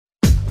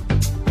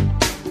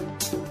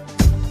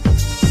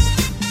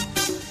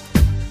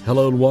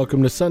Hello and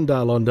welcome to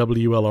Sundial on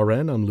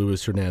WLRN. I'm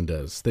Luis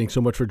Hernandez. Thanks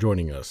so much for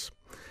joining us.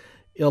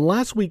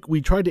 Last week, we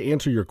tried to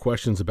answer your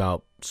questions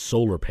about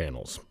solar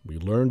panels. We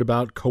learned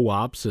about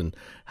co-ops and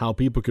how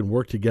people can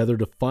work together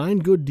to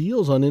find good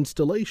deals on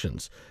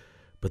installations.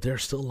 But there are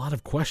still a lot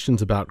of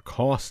questions about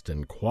cost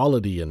and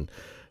quality and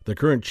the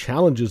current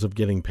challenges of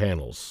getting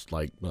panels.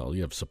 Like, well,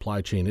 you have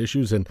supply chain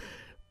issues, and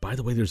by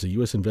the way, there's a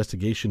U.S.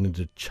 investigation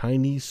into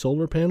Chinese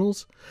solar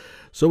panels.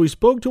 So we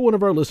spoke to one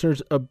of our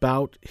listeners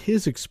about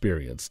his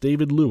experience,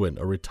 David Lewin,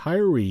 a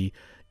retiree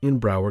in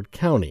Broward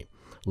County.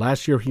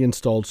 Last year, he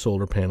installed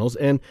solar panels,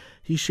 and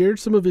he shared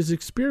some of his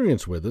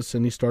experience with us,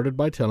 and he started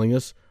by telling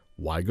us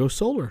why go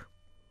solar.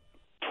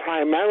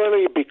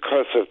 Primarily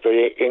because of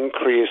the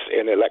increase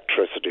in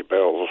electricity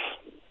bills,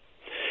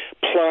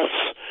 plus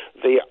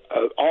the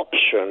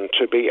option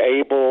to be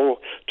able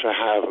to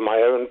have my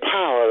own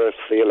power if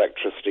the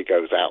electricity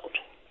goes out.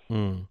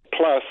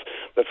 Plus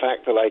the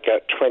fact that I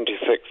get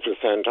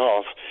 26%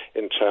 off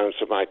in terms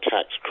of my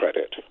tax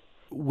credit.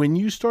 When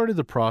you started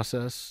the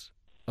process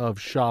of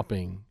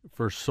shopping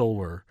for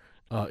solar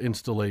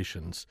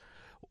installations,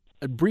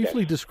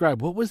 briefly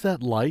describe, what was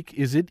that like?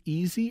 Is it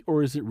easy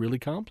or is it really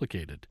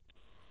complicated?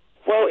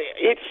 Well,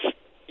 it's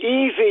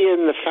easy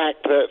in the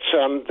fact that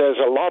there's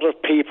a lot of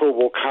people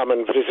will come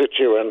and visit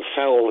you and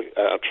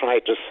try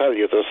to sell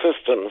you the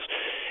systems.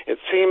 It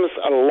seems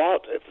a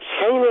lot.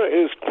 Solar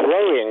is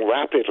growing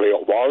rapidly,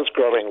 or was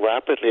growing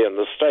rapidly in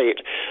the state,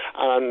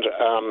 and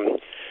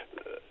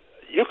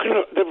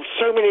there are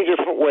so many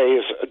different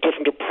ways,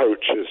 different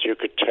approaches you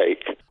could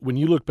take. When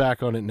you look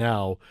back on it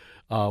now,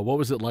 what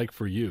was it like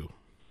for you?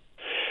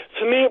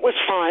 For me, it was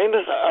fine.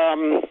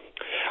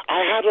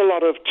 I had a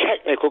lot of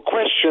technical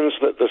questions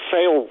that the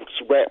sales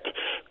rep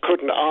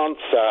couldn't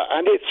answer,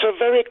 and it's a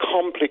very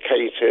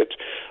complicated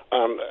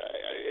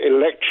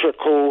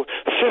electrical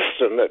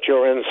system that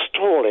you're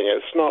installing.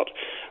 It's not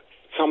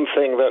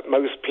something that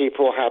most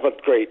people have a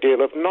great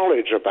deal of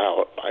knowledge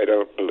about, I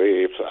don't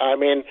believe. I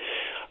mean,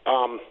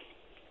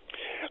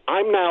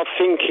 I'm now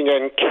thinking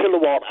in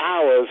kilowatt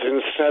hours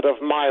instead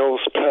of miles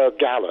per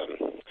gallon.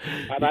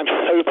 And I'm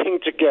hoping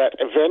to get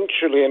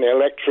eventually an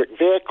electric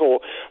vehicle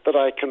that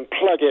I can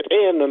plug it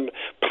in and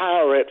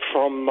power it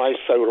from my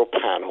solar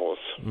panels.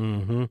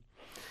 Mm-hmm.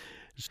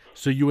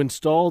 So you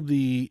installed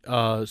the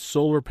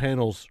solar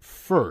panels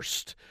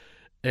first,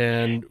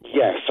 and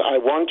yes, I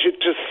wanted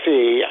to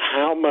see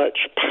how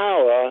much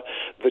power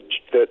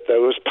that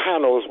those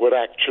panels would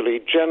actually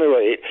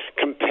generate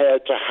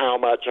compared to how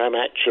much I'm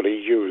actually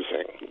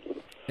using.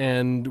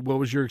 And what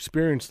was your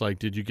experience like?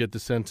 Did you get the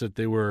sense that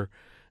they were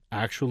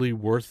actually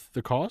worth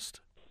the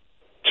cost?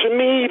 To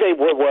me, they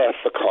were worth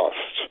the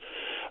cost.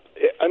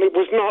 And it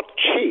was not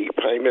cheap.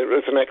 I mean, it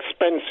was an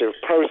expensive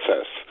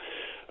process.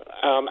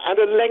 And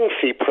a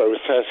lengthy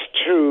process,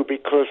 too,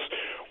 because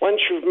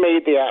once you've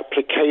made the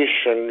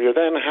application, you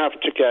then have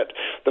to get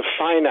the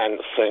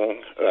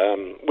financing,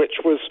 which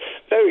was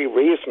very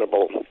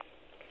reasonable,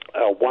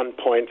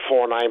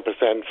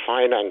 1.49%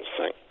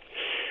 financing,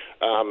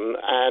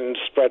 and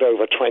spread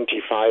over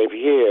 25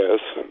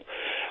 years.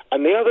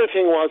 And the other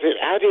thing was it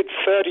added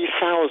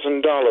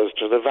 $30,000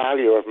 to the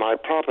value of my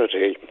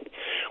property,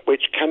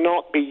 which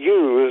cannot be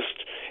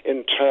used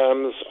in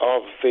terms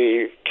of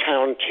the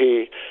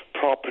county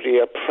property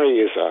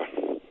appraiser.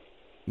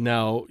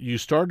 Now, you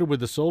started with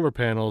the solar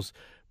panels,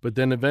 but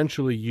then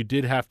eventually you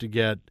did have to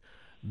get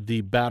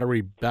the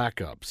battery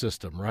backup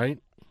system, right?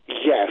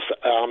 Yes.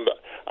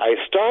 I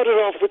started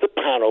off with the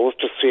panels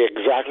to see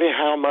exactly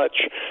how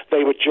much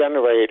they would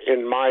generate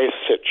in my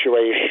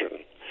situation,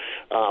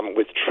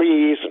 with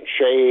trees and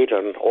shade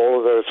and all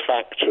of those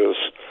factors.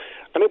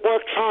 And it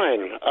worked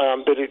fine,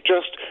 but it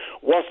just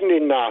wasn't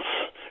enough.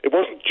 It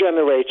wasn't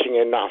generating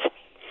enough.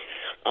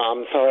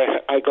 So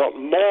I got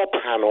more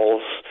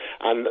panels,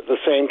 and at the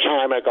same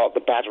time I got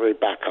the battery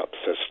backup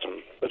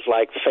system. It's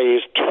like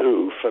phase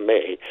 2 for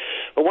me.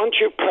 But once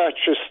you've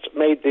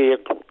made the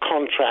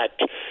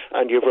contract,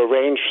 and you've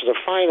arranged for the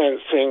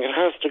financing, it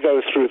has to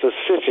go through the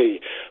city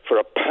for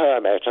a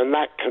permit, and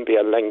that can be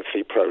a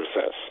lengthy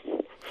process.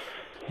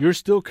 You're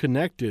still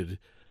connected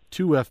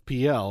to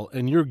FPL,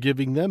 and you're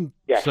giving them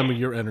some of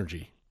your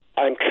energy.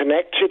 I'm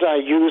connected. I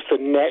use the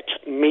net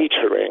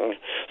metering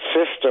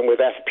system with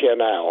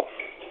FPNL.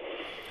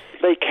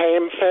 They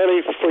came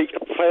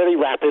fairly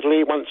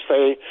rapidly once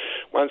the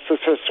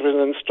system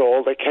was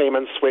installed. They came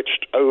and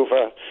switched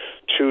over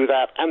to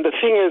that. And the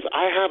thing is,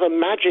 I have a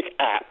magic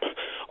app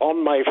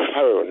on my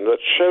phone that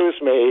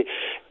shows me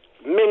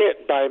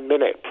minute by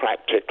minute,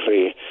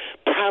 practically,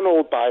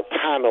 panel by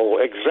panel,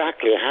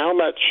 exactly how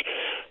much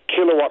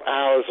kilowatt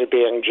hours are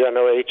being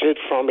generated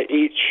from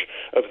each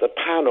of the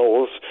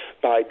panels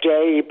by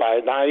day, by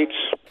night.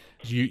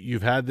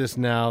 You've had this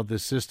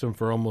system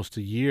for almost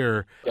a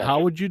year. Yes.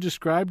 How would you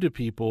describe to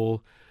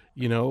people,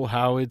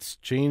 how it's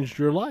changed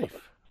your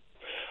life?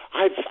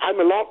 I'm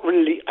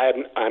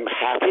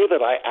happy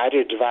that I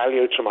added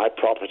value to my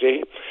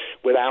property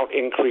without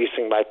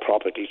increasing my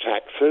property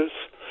taxes.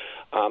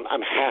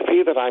 I'm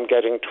happy that I'm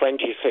getting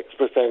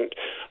 26%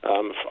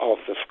 of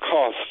the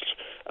cost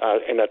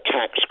in a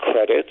tax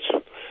credit.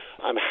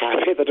 I'm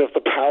happy that if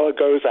the power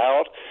goes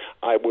out,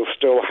 I will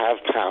still have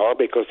power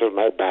because of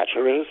my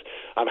batteries.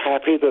 I'm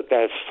happy that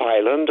they're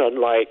silent,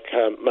 unlike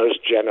most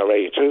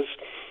generators.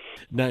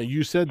 Now,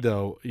 you said,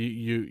 though,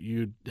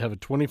 you have a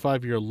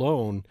 25-year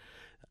loan.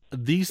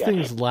 These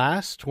things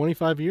last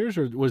 25 years,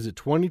 or was it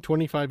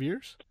 25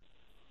 years?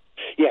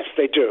 Yes,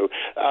 they do.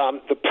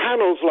 The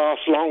panels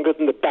last longer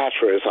than the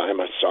batteries, I'm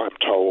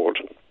told.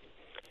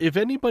 If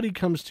anybody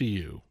comes to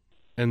you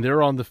and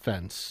they're on the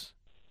fence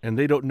and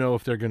they don't know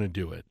if they're going to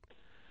do it,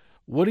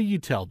 what do you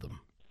tell them?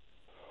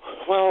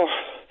 Well,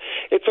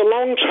 it's a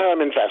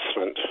long-term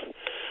investment.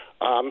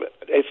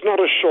 It's not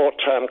a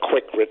short-term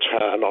quick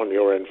return on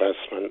your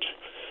investment.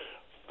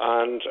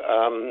 And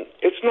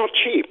it's not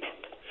cheap.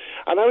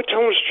 And I would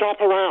tell them to shop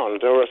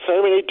around. There are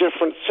so many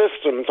different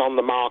systems on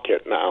the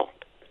market now.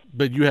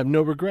 But you have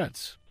no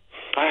regrets.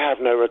 I have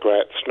no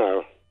regrets,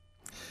 no.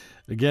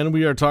 Again,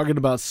 we are talking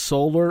about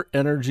solar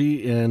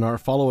energy in our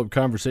follow-up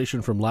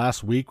conversation from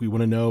last week. We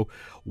want to know,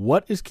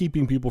 what is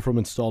keeping people from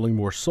installing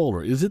more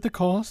solar? Is it the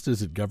cost?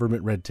 Is it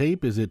government red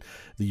tape? Is it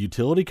the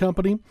utility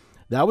company?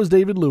 That was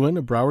David Lewin,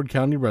 a Broward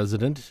County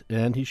resident,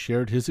 and he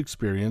shared his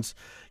experience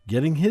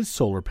getting his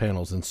solar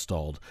panels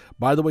installed.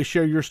 By the way,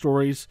 share your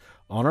stories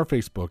on our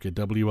Facebook at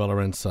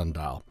WLRN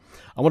Sundial.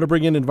 I want to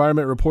bring in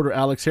environment reporter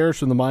Alex Harris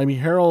from the Miami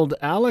Herald.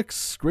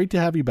 Alex, great to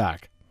have you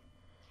back.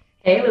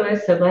 Hey,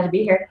 Louis. So glad to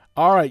be here.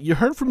 All right. You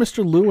heard from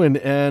Mr. Lewin,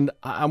 and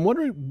I'm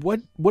wondering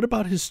what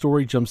about his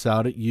story jumps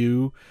out at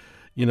you,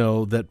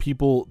 things that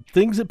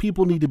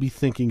people need to be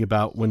thinking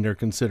about when they're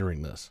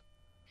considering this.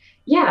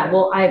 Yeah,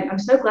 well, I'm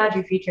so glad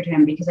you featured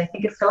him because I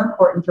think it's so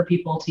important for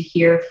people to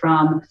hear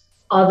from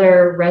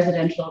other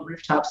residential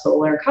rooftop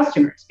solar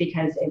customers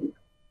because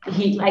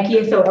he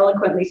so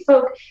eloquently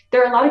spoke,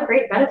 there are a lot of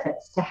great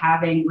benefits to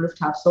having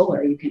rooftop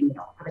solar. You can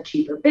have a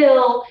cheaper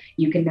bill.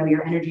 You can know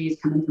your energy is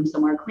coming from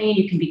somewhere clean.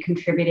 You can be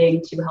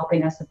contributing to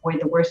helping us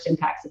avoid the worst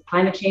impacts of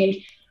climate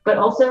change. But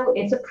also,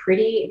 it's a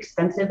pretty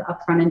expensive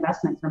upfront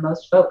investment for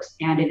most folks.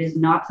 And it is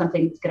not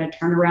something that's going to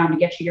turn around and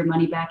get you your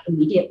money back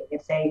immediately.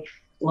 It's a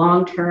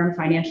long-term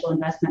financial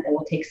investment that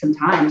will take some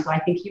time. So I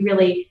think he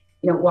really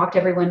walked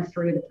everyone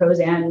through the pros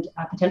and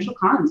potential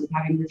cons of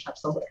having rooftop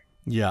solar.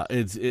 Yeah,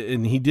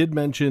 and he did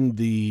mention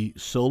the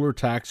solar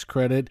tax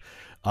credit.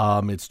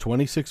 It's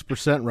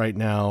 26% right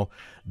now.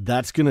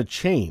 That's going to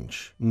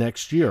change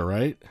next year,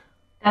 right?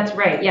 That's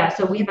right. Yeah.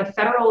 So we have a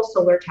federal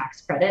solar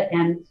tax credit,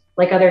 and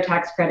like other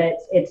tax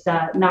credits, it's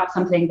not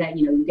something that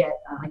you get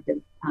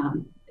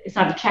it's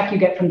not a check you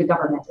get from the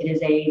government. It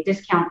is a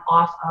discount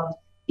off of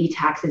the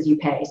taxes you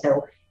pay.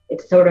 So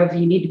it's sort of,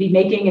 you need to be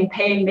making a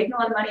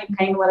lot of money and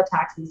paying a lot of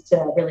taxes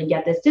to really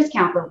get this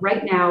discount. But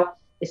right now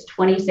it's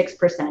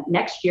 26%.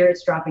 Next year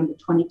it's dropping to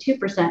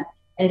 22%. And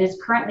it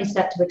is currently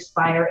set to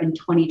expire in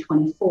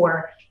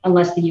 2024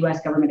 unless the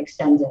U.S. government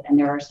extends it. And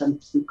there are some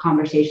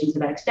conversations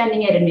about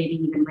extending it and maybe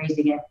even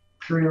raising it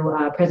through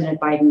President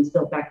Biden's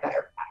Build Back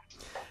Better Act.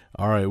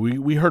 All right.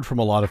 We heard from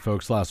a lot of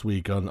folks last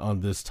week on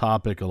this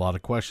topic, a lot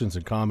of questions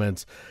and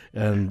comments,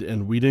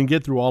 and we didn't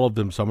get through all of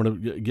them, so I'm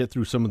going to get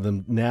through some of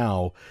them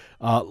now.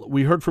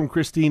 We heard from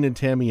Christine in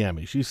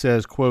Tamiami. She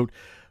says, quote,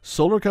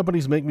 "Solar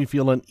companies make me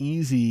feel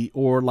uneasy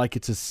or like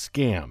it's a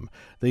scam.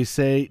 They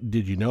say,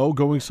 'Did you know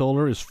going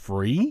solar is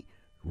free?'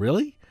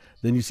 Really?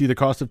 Then you see the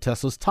cost of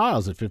Tesla's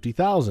tiles at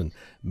 $50,000.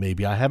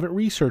 Maybe I haven't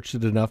researched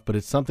it enough, but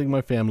it's something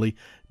my family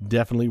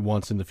definitely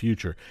wants in the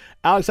future."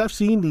 Alex, I've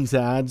seen these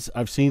ads.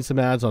 I've seen some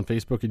ads on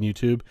Facebook and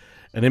YouTube,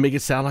 and they make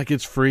it sound like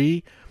it's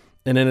free.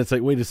 And then it's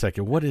like, wait a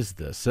second, what is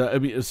this?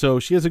 So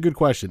she has a good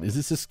question. Is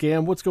this a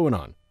scam? What's going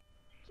on?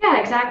 Yeah,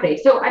 exactly.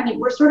 So,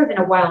 we're sort of in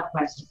a wild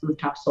west of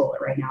rooftop solar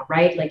right now,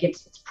 right? Like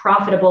it's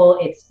profitable,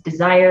 it's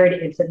desired,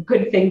 it's a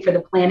good thing for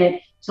the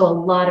planet. So a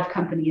lot of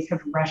companies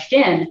have rushed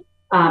in.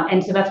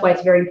 And so that's why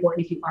it's very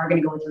important if you are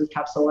going to go with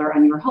rooftop solar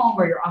on your home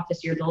or your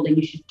office or your building,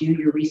 you should do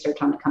your research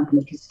on the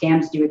company because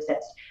scams do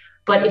exist.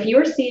 But if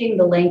you're seeing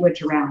the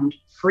language around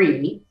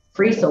free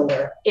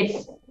solar,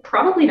 it's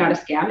probably not a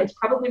scam. It's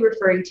probably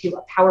referring to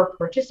a power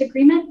purchase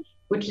agreement,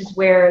 which is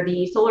where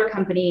the solar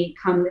company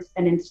comes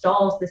and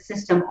installs the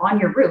system on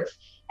your roof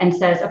and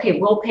says, okay,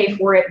 we'll pay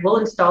for it, we'll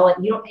install it,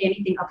 you don't pay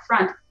anything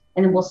upfront,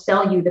 and then we'll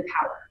sell you the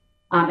power.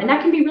 And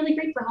that can be really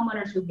great for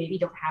homeowners who maybe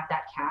don't have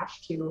that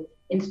cash to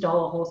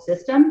install a whole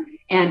system.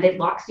 And it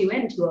locks you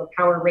into a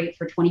power rate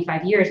for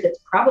 25 years that's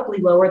probably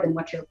lower than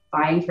what you're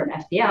buying from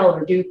FPL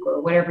or Duke or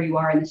whatever you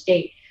are in the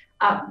state.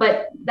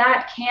 But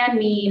that can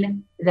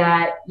mean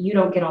that you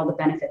don't get all the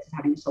benefits of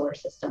having a solar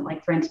system.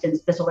 Like, for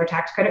instance, the solar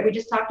tax credit we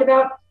just talked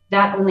about,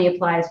 that only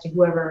applies to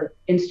whoever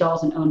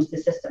installs and owns the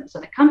system. So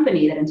the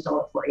company that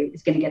installed it for you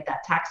is going to get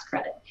that tax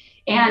credit.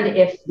 And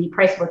if the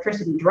price of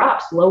electricity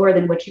drops lower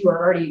than what you are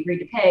already agreed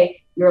to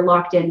pay, you're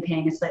locked in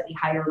paying a slightly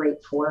higher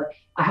rate for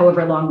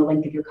however long the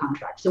length of your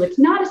contract. So it's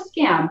not a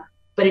scam,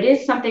 but but it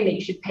is something that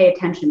you should pay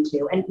attention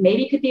to, and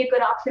maybe it could be a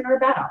good option or a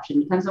bad option.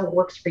 Depends on what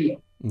works for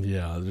you.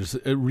 Yeah, there's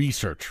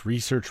research.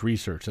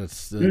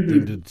 That's the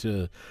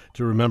thing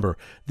to remember.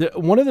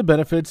 One of the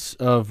benefits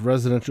of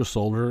residential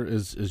solar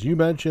is, as you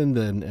mentioned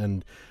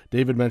and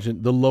David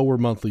mentioned, the lower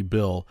monthly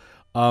bill.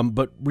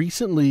 But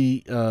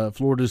recently,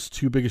 Florida's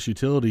two biggest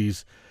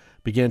utilities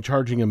began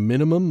charging a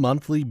minimum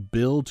monthly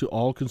bill to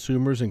all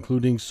consumers,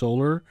 including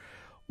solar.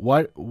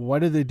 Why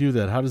did they do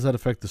that? How does that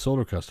affect the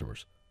solar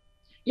customers?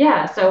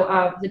 Yeah,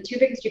 so the two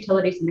biggest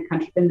utilities in the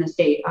country, in the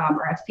state,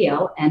 are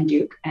FPL and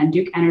Duke. And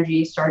Duke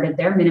Energy started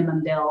their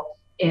minimum bill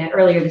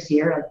earlier this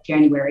year, like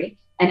January.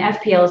 And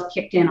FPL's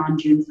kicked in on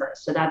June 1st.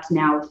 So that's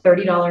now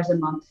 $30 a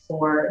month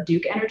for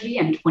Duke Energy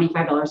and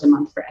 $25 a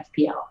month for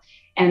FPL.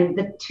 And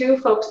the two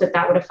folks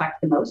that would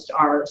affect the most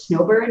are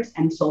snowbirds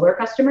and solar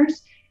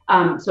customers.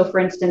 So for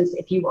instance,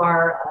 if you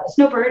are a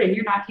snowbird and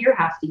you're not here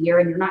half the year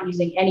and you're not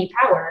using any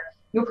power,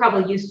 you're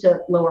probably used to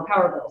lower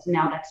power bills. And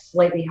now that's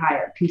slightly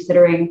higher,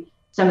 considering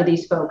some of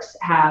these folks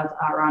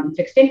are on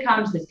fixed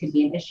incomes. This could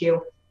be an issue.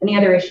 And the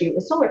other issue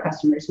is solar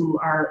customers who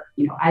are,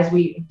 as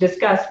we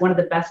discussed, one of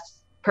the best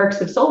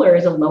perks of solar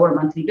is a lower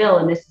monthly bill,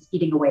 and this is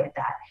eating away at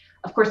that.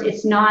 Of course,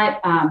 it's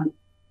not,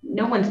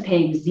 no one's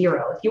paying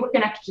zero. If you were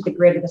connected to the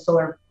grid with a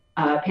solar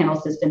panel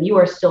system, you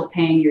are still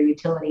paying your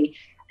utility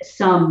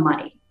some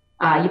money.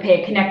 You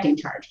pay a connecting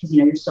charge because,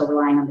 you're still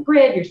relying on the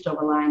grid, you're still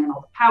relying on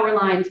all the power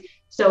lines.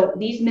 So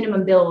these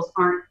minimum bills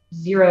aren't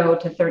 $0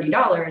 to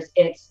 $30,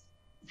 it's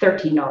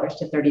 $13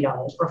 to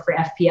 $30. Or for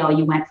FPL,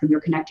 you went from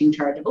your connecting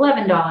charge of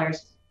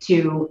 $11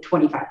 to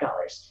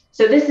 $25.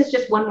 So this is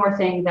just one more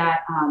thing that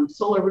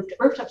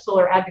rooftop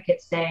solar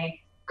advocates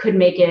say could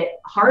make it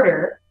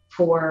harder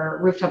for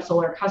rooftop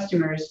solar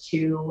customers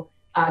to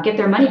get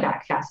their money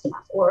back fast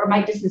enough, or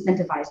might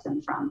disincentivize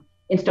them from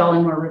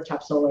installing more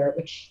rooftop solar,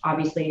 which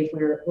obviously, if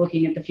we're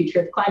looking at the future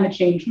of climate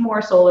change,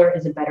 more solar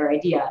is a better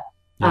idea.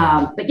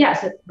 But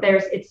yes,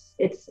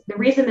 it's the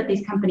reason that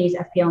these companies,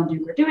 FPL and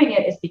Duke, are doing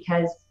it is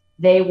because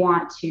they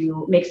want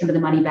to make some of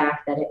the money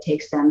back that it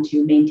takes them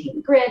to maintain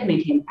the grid,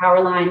 maintain the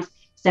power lines,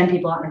 send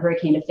people out in a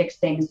hurricane to fix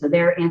things. So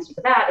their answer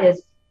to that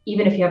is,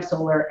 even if you have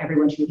solar,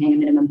 everyone should be paying a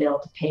minimum bill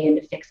to pay and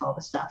to fix all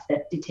the stuff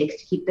that it takes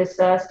to keep this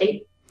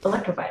state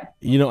electrified.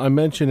 I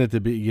mentioned at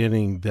the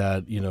beginning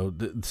that,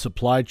 the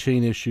supply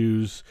chain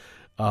issues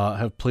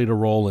have played a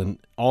role in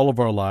all of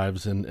our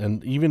lives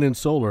and even in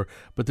solar,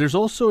 but there's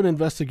also an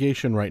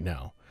investigation right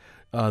now.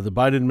 The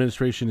Biden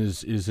administration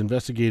is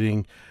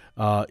investigating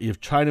if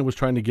China was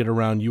trying to get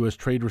around U.S.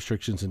 trade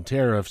restrictions and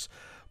tariffs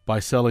by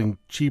selling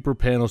cheaper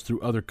panels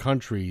through other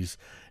countries,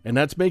 and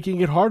that's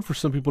making it hard for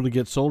some people to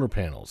get solar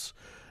panels.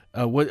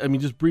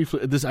 Just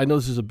briefly, I know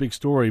this is a big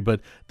story,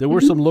 but there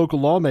were some local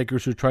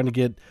lawmakers who are trying to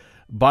get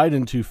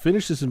Biden to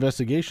finish this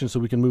investigation so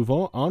we can move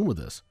on with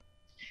this.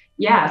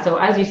 Yeah, so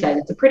as you said,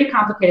 it's a pretty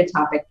complicated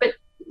topic, but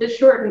the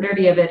short and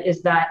dirty of it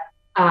is that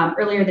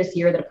earlier this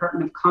year, the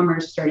Department of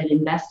Commerce started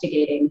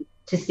investigating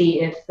to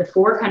see if the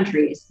four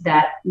countries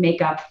that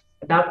make up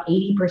about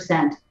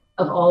 80%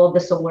 of all of the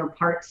solar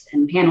parts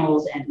and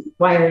panels and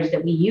wires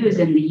that we use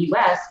in the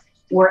U.S.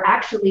 were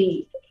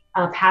actually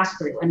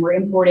pass-through, and we're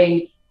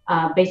importing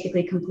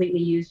basically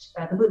completely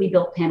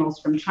built panels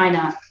from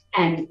China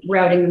and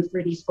routing them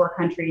through these four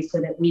countries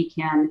so that we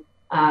can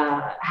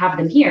have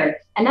them here.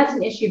 And that's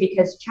an issue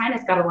because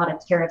China's got a lot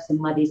of tariffs and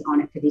levies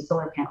on it for these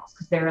solar panels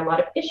because there are a lot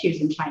of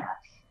issues in China.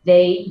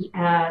 There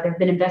have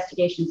been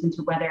investigations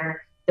into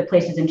whether the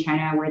places in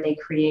China where they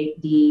create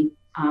the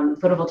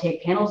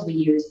photovoltaic panels we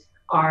use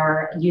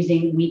are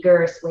using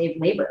Uyghur slave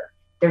labor.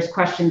 There's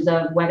questions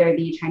of whether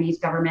the Chinese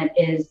government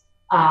is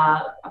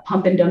a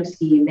pump and dump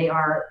scheme. They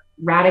are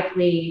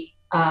radically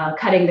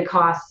cutting the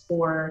costs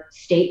for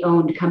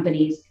state-owned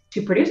companies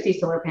to produce these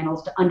solar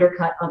panels to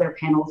undercut other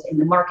panels in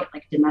the market,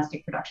 like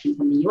domestic production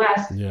from the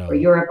US or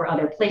Europe or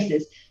other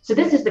places. So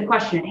this is the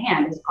question at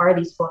hand, is are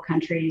these four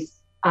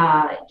countries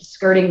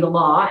skirting the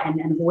law and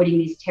avoiding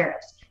these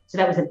tariffs? So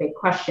that was a big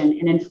question.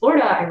 And in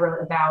Florida, I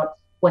wrote about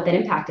what that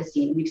impact has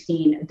seen. We've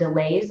seen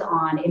delays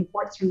on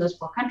imports from those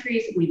four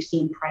countries. We've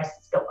seen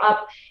prices go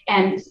up.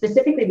 And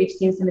specifically, we've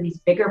seen some of these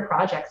bigger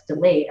projects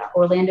delayed.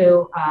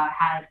 Orlando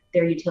had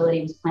their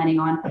utility was planning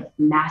on a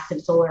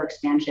massive solar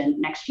expansion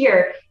next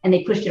year, and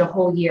they pushed it a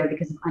whole year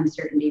because of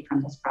uncertainty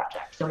from this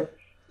project. So it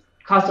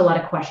caused a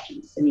lot of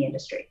questions in the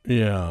industry.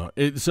 Yeah.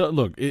 So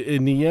look,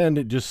 in the end,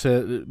 it just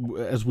said,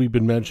 as we've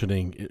been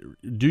mentioning,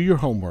 do your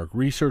homework,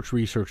 research.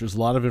 There's a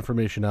lot of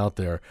information out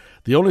there.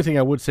 The only thing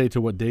I would say to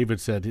what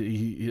David said,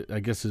 I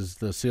guess is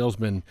the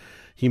salesman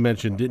he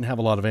mentioned didn't have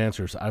a lot of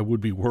answers. I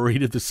would be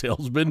worried if the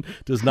salesman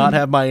does not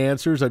have my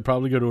answers. I'd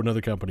probably go to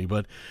another company.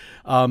 But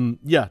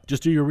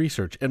just do your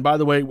research. And by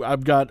the way,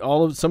 I've got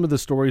some of the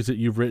stories that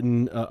you've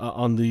written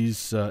on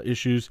these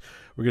issues.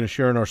 We're going to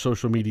share in our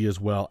social media as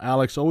well.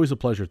 Alex, always a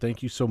pleasure.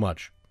 Thank you so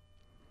much.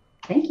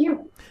 Thank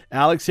you.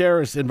 Alex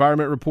Harris,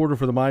 environment reporter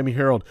for the Miami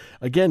Herald.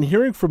 Again,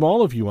 hearing from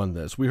all of you on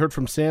this. We heard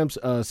from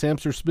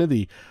Samster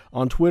Smithy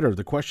on Twitter.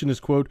 The question is,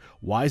 quote,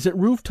 why isn't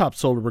rooftop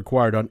solar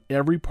required on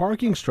every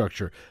parking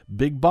structure,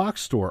 big box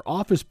store,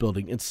 office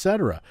building,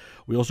 etc.?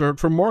 We also heard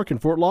from Mark in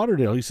Fort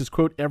Lauderdale. He says,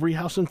 quote, every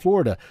house in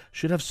Florida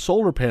should have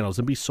solar panels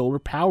and be solar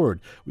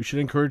powered. We should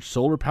encourage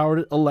solar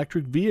powered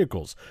electric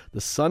vehicles.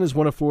 The sun is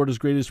one of Florida's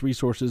greatest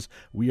resources.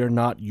 We are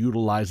not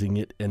utilizing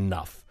it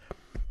enough.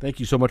 Thank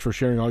you so much for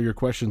sharing all your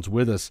questions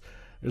with us.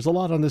 There's a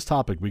lot on this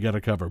topic we got to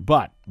cover,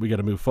 but we got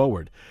to move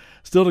forward.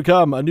 Still to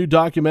come, a new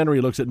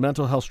documentary looks at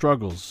mental health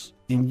struggles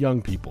in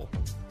young people.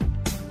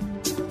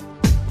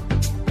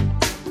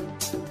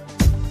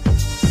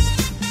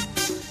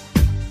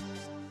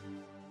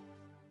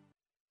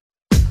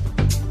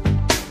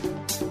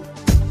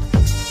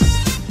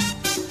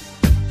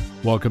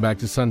 Welcome back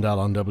to Sundial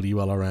on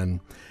WLRN.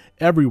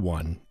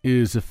 Everyone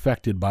is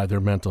affected by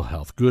their mental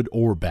health, good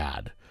or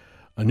bad.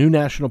 A new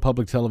national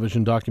public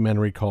television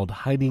documentary called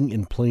Hiding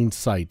in Plain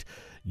Sight,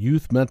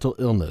 Youth Mental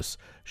Illness,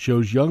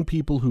 shows young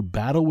people who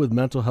battle with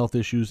mental health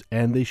issues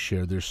and they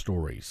share their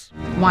stories.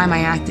 Why am I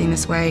acting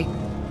this way?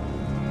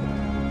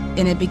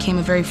 And it became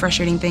a very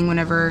frustrating thing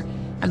whenever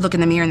I'd look in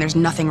the mirror and there's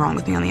nothing wrong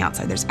with me on the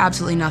outside. There's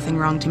absolutely nothing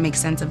wrong to make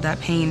sense of that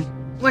pain.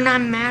 When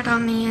I'm mad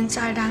on the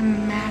inside,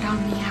 I'm mad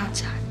on the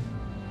outside.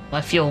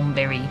 I feel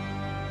very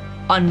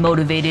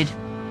unmotivated,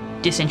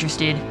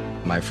 disinterested.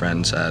 My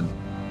friends had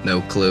no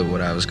clue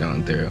what I was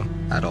going through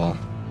at all.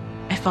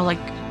 I felt like,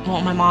 well,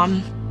 my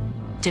mom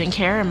didn't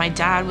care and my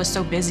dad was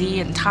so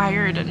busy and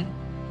tired, and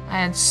I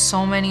had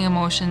so many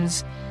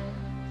emotions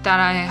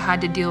that I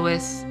had to deal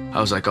with. I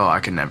was like, oh,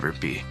 I can never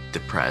be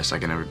depressed. I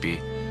can never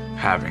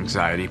have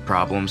anxiety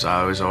problems.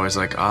 I was always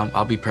like,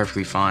 I'll be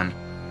perfectly fine.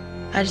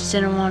 I just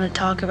didn't want to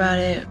talk about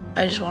it.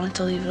 I just wanted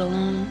to leave it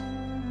alone.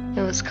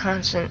 It was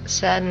constant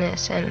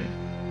sadness, and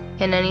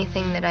in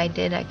anything that I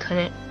did, I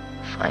couldn't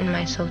find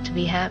myself to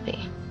be happy.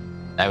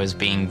 I was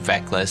being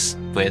reckless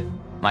with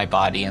my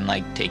body and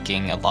like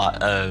taking a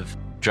lot of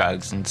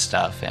drugs and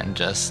stuff and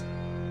just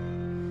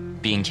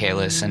being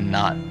careless and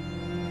not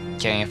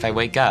caring if I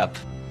wake up.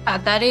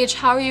 At that age,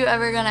 how are you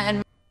ever going to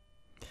end?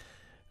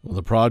 Well,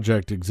 the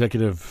project,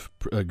 executive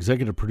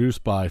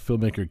produced by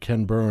filmmaker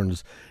Ken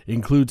Burns,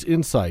 includes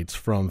insights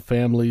from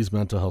families,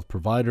 mental health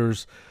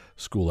providers,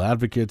 school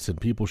advocates, and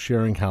people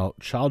sharing how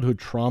childhood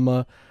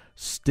trauma,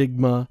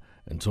 stigma,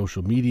 and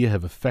social media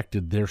have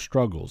affected their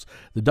struggles.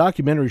 The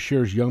documentary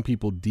shares young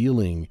people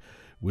dealing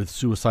with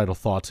suicidal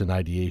thoughts and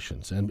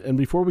ideations. And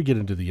before we get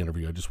into the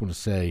interview, I just want to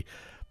say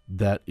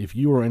that if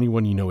you or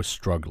anyone you know is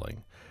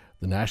struggling,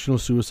 the National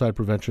Suicide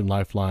Prevention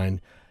Lifeline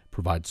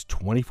provides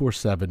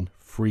 24/7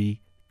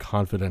 free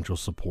confidential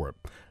support.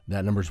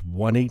 That number is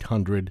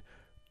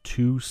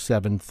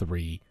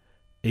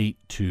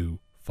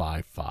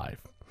 1-800-273-8255.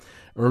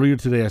 Earlier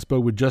today, I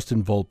spoke with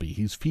Justin Volpe.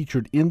 He's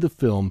featured in the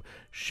film,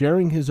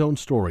 sharing his own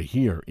story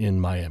here in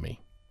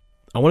Miami.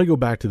 I want to go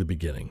back to the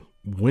beginning.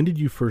 When did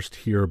you first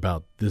hear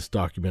about this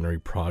documentary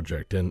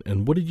project,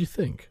 and what did you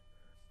think?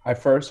 I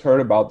first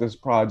heard about this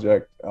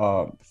project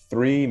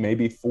 3,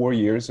 maybe 4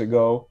 years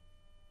ago,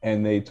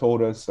 and they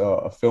told us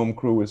a film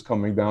crew was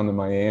coming down to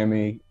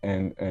Miami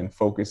and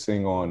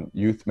focusing on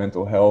youth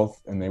mental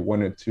health, and they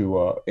wanted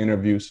to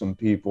interview some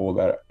people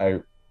that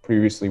I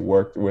previously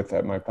worked with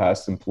at my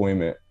past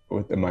employment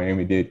with the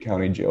Miami-Dade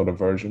County Jail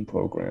Diversion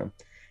Program.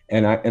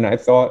 And I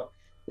thought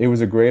it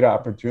was a great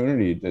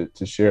opportunity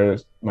to share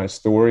my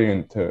story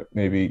and to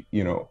maybe,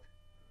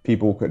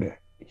 people could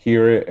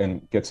hear it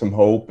and get some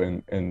hope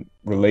and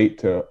relate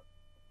to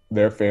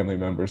their family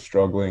members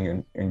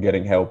struggling and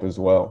getting help as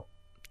well.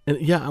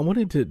 And yeah, I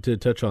wanted to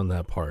touch on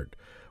that part,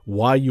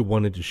 why you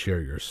wanted to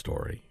share your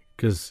story,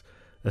 because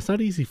that's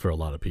not easy for a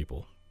lot of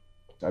people.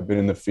 I've been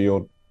in the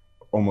field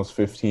almost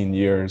 15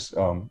 years.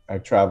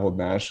 I've traveled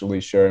nationally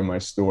sharing my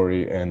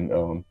story, and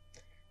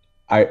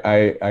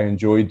I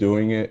enjoy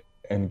doing it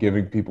and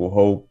giving people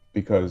hope,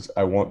 because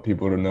I want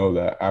people to know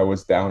that I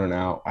was down and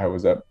out. I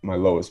was at my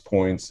lowest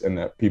points, and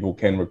that people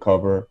can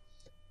recover,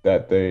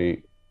 that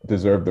they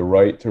deserve the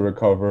right to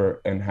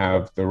recover and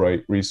have the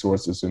right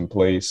resources in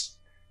place.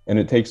 And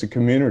it takes a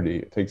community,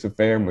 it takes a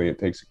family, it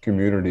takes a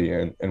community,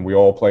 and we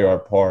all play our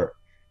part.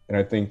 And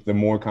I think the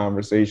more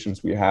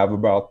conversations we have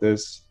about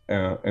this,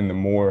 and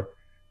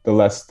the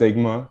less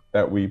stigma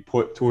that we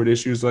put toward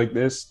issues like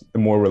this, the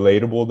more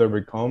relatable they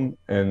become,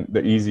 and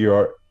the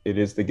easier it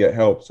is to get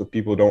help, so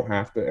people don't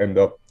have to end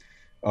up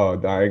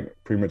dying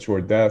premature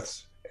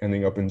deaths,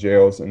 ending up in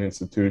jails and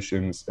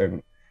institutions,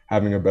 and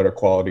having a better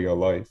quality of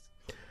life.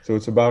 So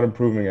it's about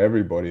improving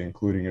everybody,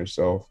 including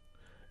yourself.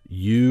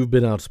 You've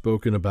been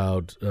outspoken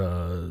about,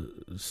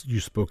 you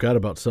spoke out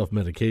about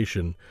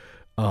self-medication.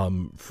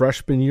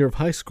 Freshman year of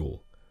high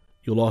school,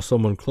 you lost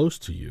someone close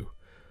to you.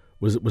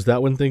 Was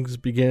that when things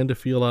began to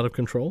feel out of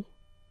control?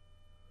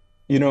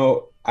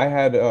 I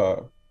had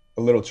a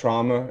little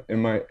trauma in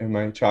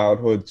my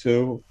childhood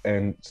too,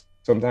 and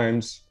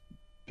sometimes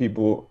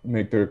people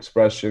make their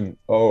expression,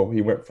 "Oh,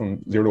 he went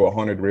from 0 to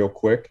 100 real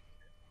quick,"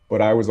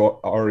 but I was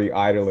already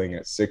idling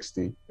at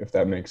 60, if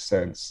that makes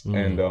sense.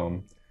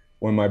 And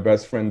when my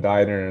best friend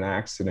died in an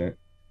accident,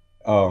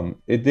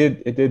 it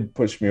did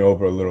push me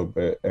over a little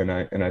bit, and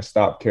I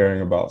stopped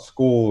caring about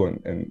school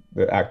and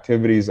the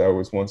activities I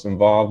was once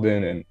involved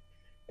in,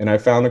 and I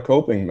found a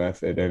coping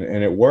method,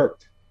 and it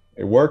worked.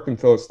 It worked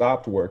until it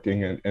stopped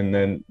working, and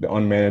then the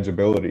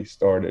unmanageability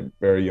started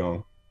very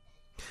young.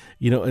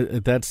 You know,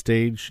 at that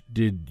stage,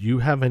 did you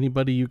have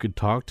anybody you could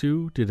talk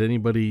to? Did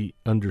anybody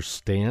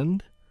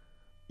understand?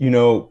 You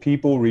know,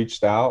 people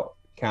reached out,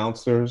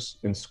 counselors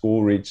in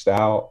school reached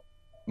out.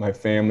 My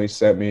family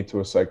sent me to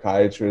a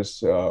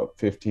psychiatrist,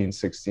 15,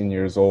 16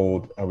 years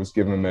old. I was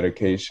given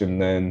medication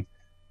then,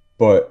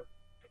 but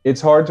it's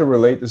hard to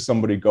relate to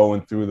somebody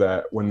going through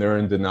that when they're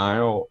in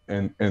denial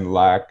and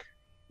lack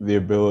the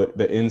ability,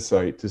 the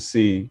insight to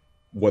see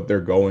what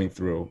they're going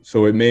through.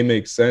 So it may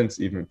make sense,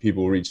 even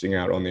people reaching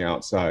out on the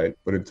outside,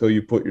 but until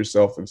you put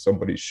yourself in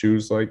somebody's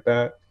shoes like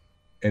that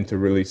and to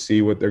really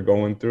see what they're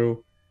going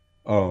through,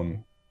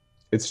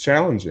 it's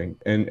challenging.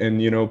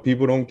 And, you know,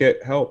 people don't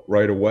get help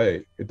right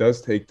away. It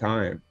does take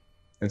time.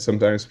 And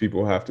sometimes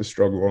people have to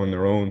struggle on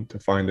their own to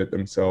find it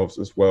themselves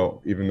as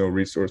well, even though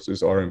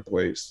resources are in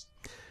place.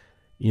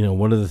 You know,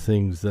 one of the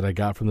things that I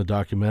got from the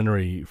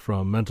documentary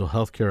from mental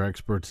health care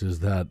experts is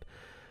that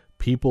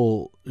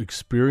people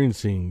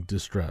experiencing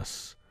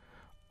distress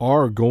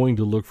are going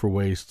to look for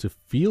ways to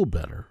feel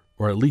better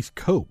or at least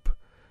cope.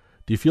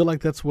 Do you feel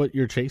like that's what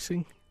you're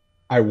chasing?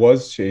 I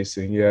was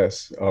chasing,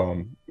 yes.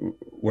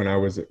 When I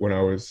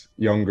was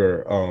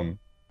younger,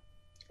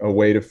 a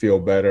way to feel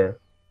better.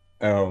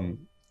 And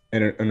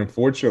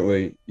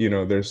unfortunately, you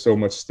know, there's so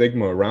much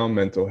stigma around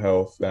mental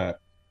health that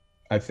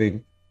I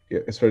think,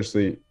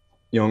 especially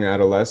young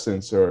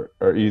adolescents,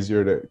 are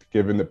easier to,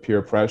 given the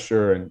peer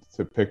pressure and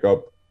to pick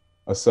up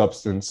a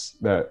substance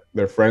that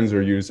their friends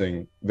are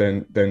using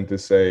than to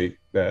say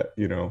that,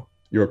 you know,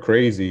 you're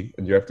crazy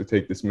and you have to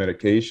take this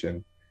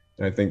medication.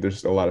 And I think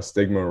there's a lot of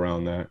stigma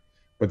around that.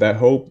 But that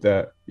hope,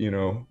 that, you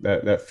know,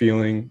 that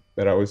feeling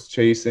that I was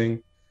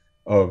chasing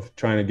of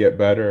trying to get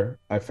better,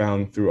 I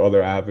found through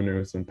other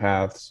avenues and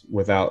paths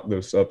without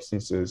those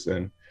substances.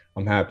 And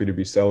I'm happy to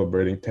be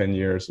celebrating 10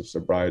 years of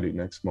sobriety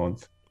next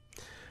month.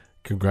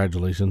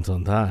 Congratulations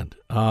on that.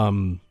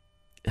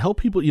 Help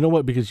people, you know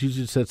what, because you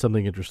just said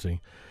something interesting.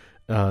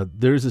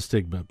 There's a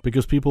stigma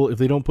because people, if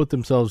they don't put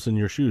themselves in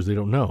your shoes, they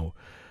don't know.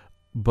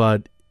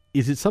 But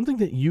is it something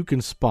that you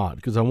can spot?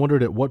 Because I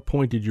wondered, at what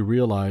point did you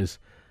realize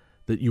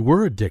that you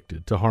were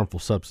addicted to harmful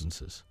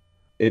substances?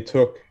 It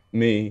took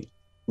me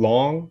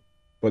long,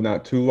 but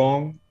not too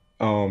long,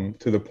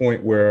 to the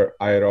point where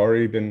I had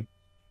already been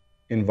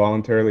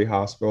involuntarily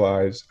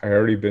hospitalized. I had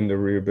already been to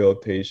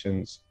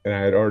rehabilitations, and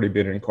I had already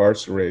been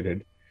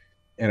incarcerated.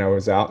 And I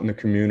was out in the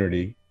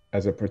community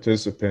as a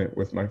participant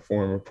with my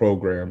former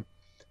program.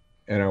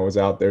 And I was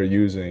out there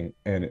using,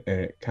 and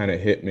it kind of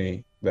hit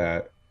me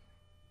that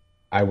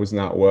I was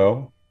not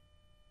well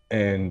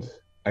and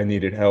I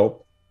needed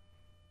help.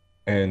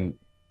 And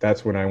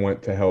that's when I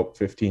went to help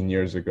 15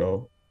 years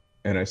ago.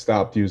 And I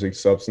stopped using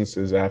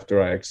substances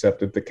after I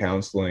accepted the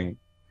counseling,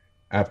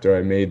 after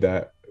I made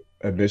that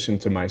admission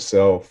to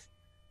myself.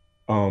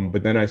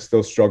 But then I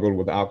still struggled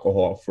with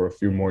alcohol for a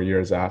few more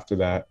years after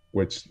that,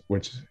 which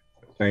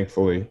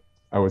thankfully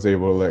I was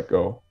able to let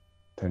go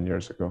 10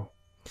 years ago.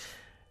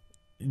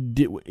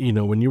 You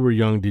know, when you were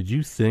young, did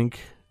you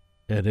think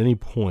at any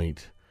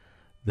point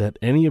that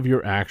any of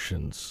your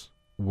actions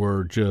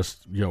were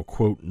just, you know,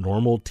 quote,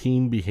 normal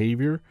teen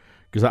behavior?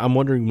 Because I'm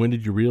wondering, when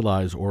did you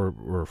realize or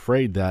were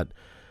afraid that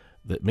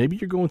maybe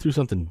you're going through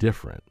something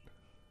different?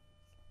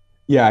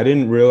 Yeah, I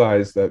didn't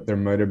realize that there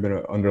might have been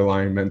an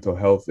underlying mental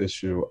health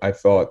issue. I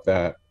thought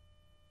that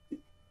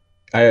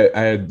I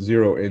had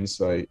zero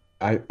insight.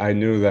 I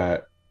knew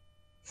that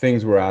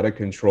things were out of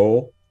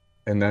control,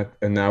 and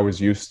I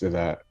was used to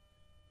that.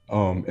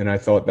 And I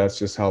thought that's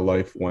just how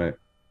life went.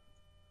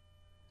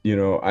 You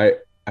know,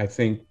 I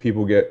think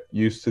people get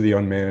used to the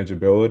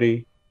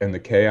unmanageability and the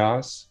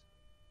chaos,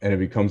 and it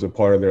becomes a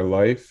part of their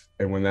life.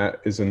 And when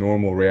that is a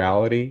normal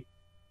reality,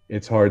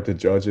 it's hard to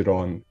judge it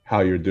on how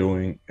you're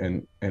doing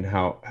and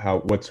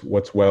how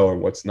what's well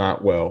and what's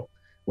not well,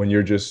 when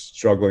you're just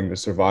struggling to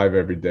survive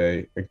every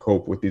day and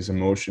cope with these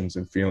emotions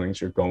and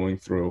feelings you're going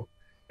through.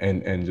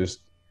 And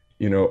just,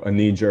 you know, a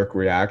knee-jerk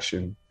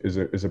reaction is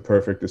a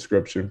perfect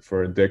description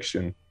for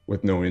addiction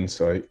with no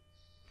insight.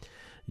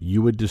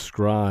 You had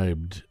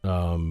described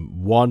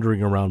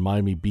wandering around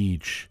Miami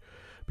Beach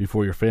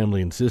before your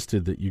family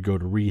insisted that you go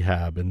to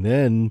rehab, and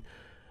then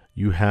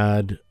you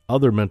had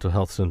other mental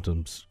health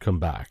symptoms come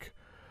back.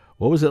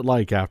 What was it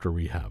like after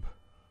rehab?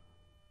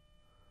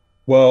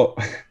 Well,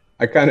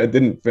 I kind of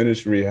didn't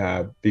finish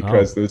rehab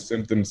because those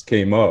symptoms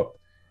came up,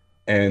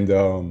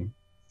 and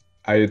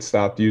I had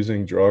stopped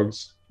using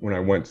drugs when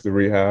I went to the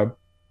rehab,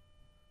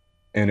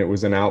 and it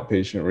was an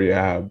outpatient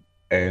rehab.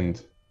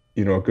 And,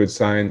 you know, a good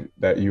sign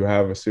that you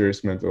have a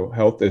serious mental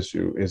health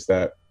issue is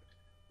that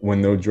when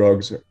no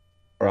drugs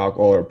or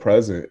alcohol are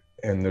present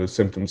and those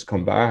symptoms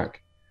come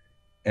back.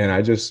 And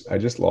I just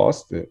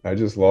lost it.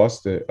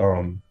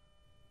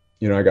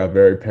 You know, I got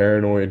very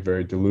paranoid,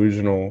 very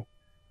delusional.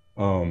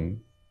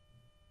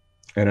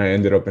 and I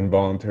ended up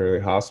involuntarily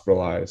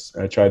hospitalized.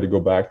 I tried to go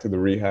back to the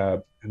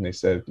rehab, and they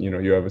said, you know,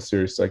 you have a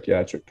serious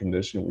psychiatric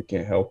condition. We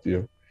can't help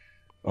you.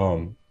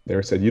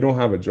 They said, you don't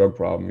have a drug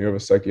problem. You have a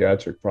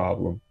psychiatric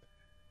problem.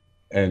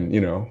 And,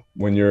 you know,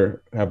 when you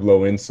have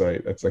low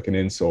insight, that's like an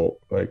insult.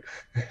 Like,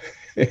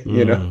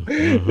 you know,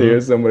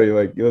 there's somebody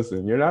like,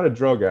 listen, you're not a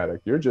drug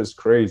addict. You're just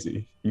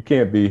crazy. You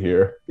can't be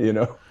here, you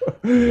know?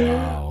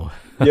 Wow.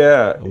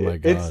 Yeah. Oh my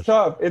It's gosh.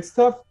 tough. It's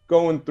tough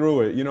going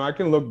through it. You know, I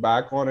can look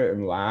back on it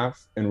and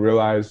laugh and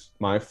realize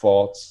my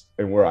faults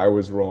and where I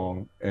was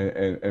wrong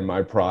and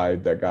my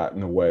pride that got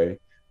in the way.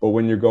 But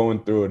when you're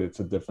going through it,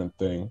 it's a different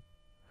thing.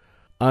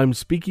 I'm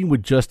speaking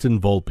with Justin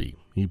Volpe.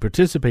 He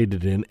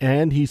participated in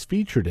and he's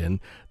featured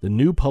in the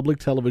new public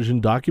television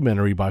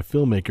documentary by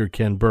filmmaker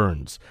Ken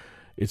Burns.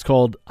 It's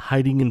called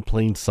Hiding in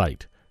Plain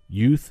Sight: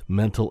 Youth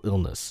Mental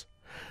Illness.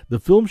 The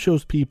film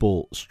shows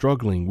people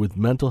struggling with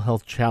mental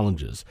health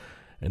challenges,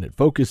 and it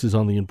focuses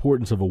on the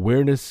importance of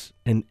awareness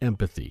and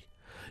empathy.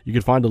 You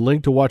can find a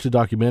link to watch the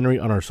documentary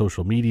on our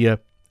social media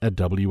at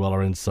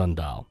WLRN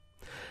Sundial.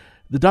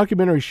 The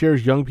documentary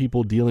shares young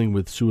people dealing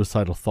with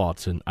suicidal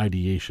thoughts and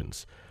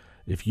ideations.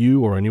 If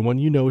you or anyone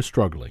you know is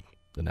struggling,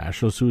 the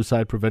National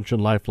Suicide Prevention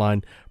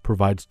Lifeline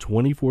provides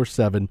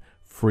 24/7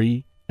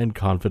 free and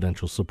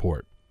confidential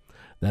support.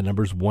 That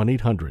number is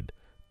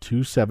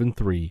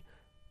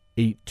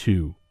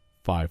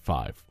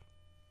 1-800-273-8255.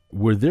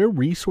 Were there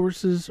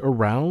resources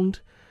around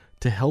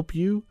to help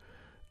you?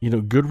 You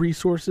know, good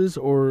resources,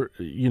 or,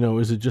 you know,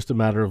 is it just a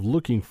matter of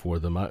looking for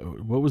them?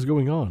 What was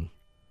going on?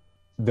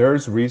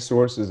 There's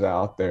resources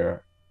out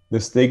there. The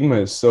stigma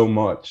is so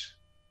much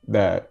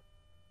that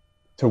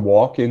to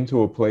walk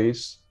into a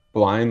place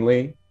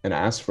blindly and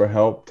ask for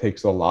help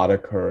takes a lot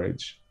of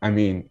courage. I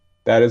mean,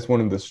 that is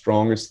one of the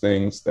strongest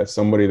things that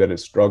somebody that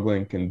is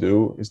struggling can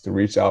do, is to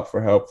reach out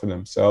for help for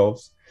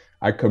themselves.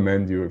 I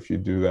commend you if you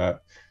do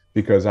that,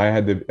 because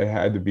it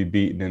had to be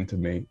beaten into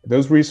me.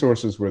 Those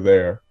resources were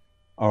there,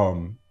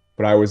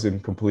 but I was in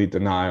complete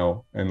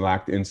denial and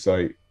lacked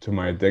insight to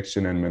my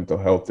addiction and mental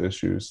health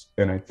issues.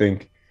 And I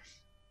think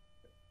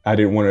I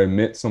didn't want to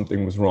admit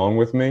something was wrong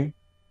with me.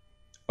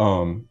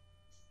 And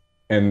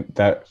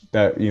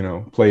that, you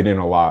know, played in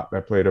a lot.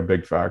 That played a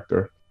big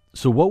factor.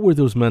 So what were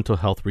those mental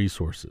health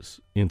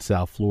resources in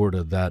South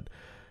Florida that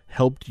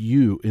helped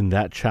you in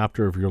that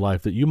chapter of your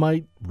life that you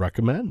might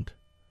recommend?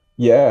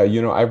 Yeah,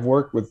 you know, I've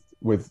worked with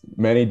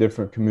many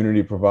different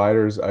community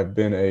providers. I've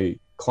been a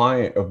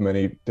client of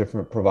many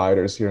different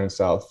providers here in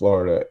South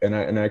Florida. And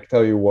I can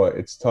tell you what,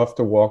 it's tough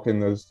to walk in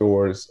those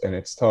doors, and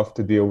it's tough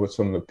to deal with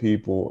some of the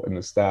people and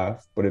the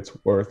staff, but it's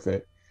worth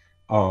it.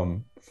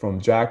 From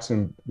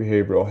Jackson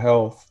Behavioral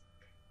Health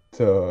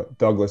to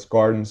Douglas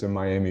Gardens in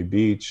Miami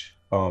Beach,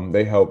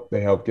 they help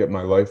get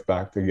my life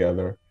back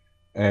together.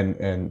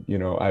 And you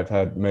know, I've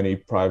had many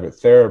private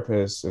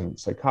therapists and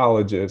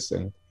psychologists,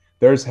 and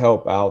there's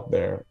help out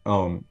there.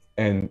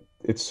 And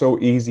it's so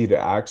easy to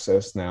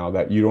access now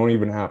that you don't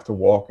even have to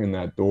walk in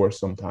that door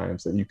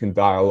sometimes, that you can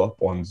dial up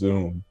on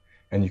Zoom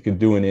and you can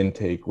do an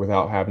intake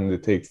without having to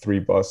take 3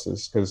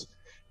 buses. Because,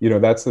 you know,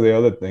 that's the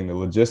other thing, the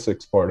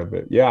logistics part of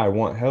it. Yeah, I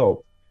want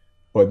help,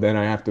 but then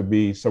I have to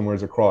be somewhere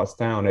across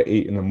town at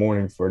 8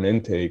 a.m. for an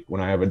intake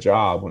when I have a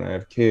job, when I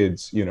have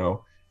kids, you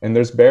know, and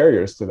there's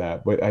barriers to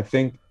that. But I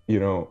think, you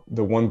know,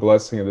 the one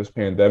blessing of this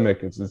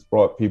pandemic is it's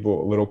brought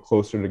people a little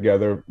closer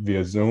together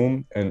via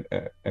Zoom and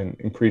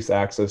increased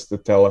access to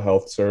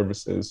telehealth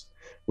services,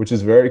 which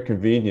is very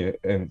convenient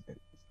and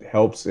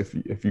helps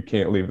if you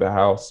can't leave the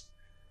house.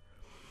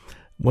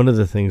 One of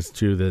the things,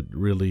 too, that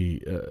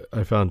really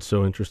I found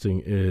so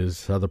interesting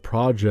is how the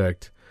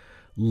project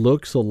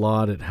looks a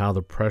lot at how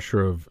the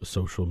pressure of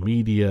social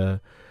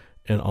media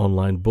and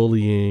online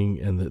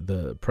bullying and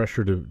the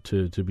pressure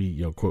to be,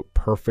 you know, quote,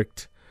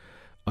 perfect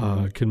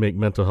can make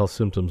mental health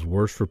symptoms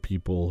worse for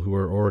people who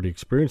are already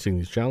experiencing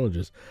these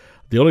challenges.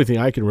 The only thing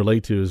I can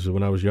relate to is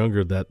when I was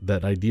younger,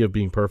 that idea of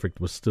being perfect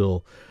was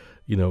still,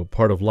 you know,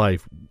 part of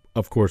life.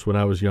 Of course, when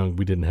I was young,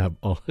 we didn't have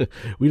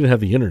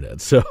the internet.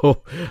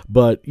 So,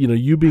 but, you know,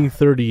 you being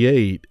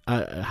 38,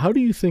 how do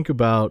you think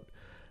about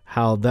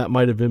how that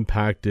might have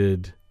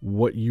impacted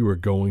what you were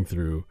going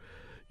through,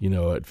 you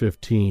know, at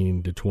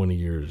 15 to 20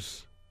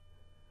 years?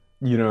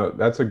 You know,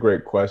 that's a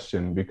great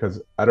question,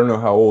 because I don't know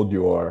how old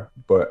you are,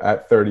 but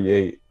at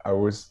 38, I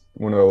was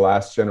one of the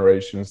last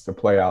generations to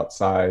play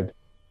outside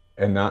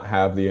and not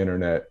have the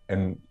internet,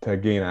 and to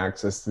gain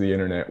access to the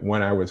internet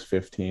when I was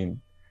 15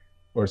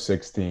 or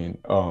 16.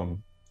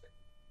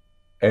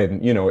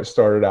 And, you know, it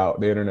started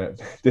out, the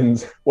internet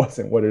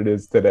wasn't what it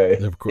is today.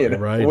 Of course, you know?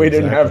 Right. We exactly.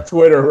 didn't have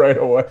Twitter right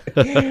away.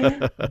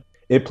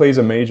 It plays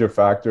a major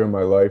factor in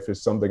my life.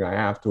 It's something I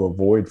have to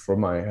avoid for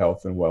my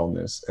health and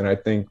wellness. And I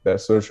think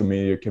that social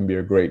media can be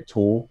a great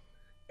tool,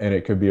 and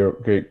it could be a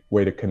great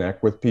way to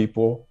connect with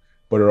people,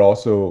 but it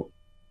also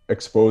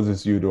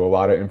exposes you to a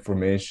lot of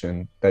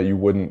information that you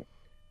wouldn't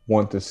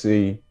want to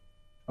see,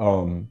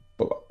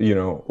 you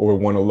know, or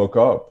want to look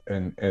up,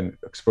 and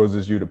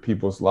exposes you to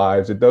people's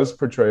lives. It does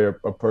portray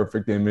a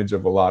perfect image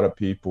of a lot of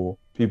people.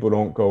 People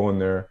don't go in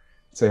there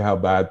and say how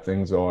bad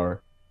things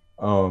are.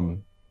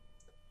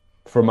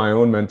 For my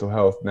own mental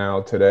health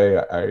now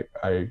today,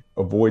 I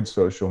avoid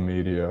social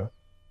media,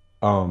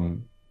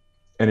 and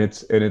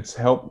it's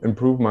helped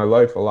improve my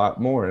life a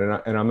lot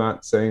more. And I'm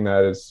not saying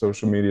that as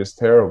social media is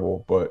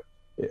terrible, but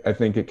I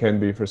think it can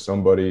be for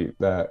somebody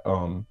that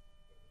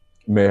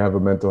may have a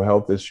mental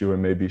health issue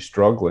and may be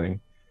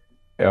struggling.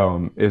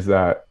 Is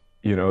that,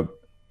 you know,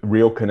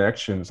 real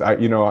connections. I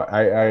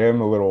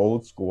am a little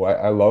old school.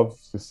 I love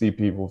to see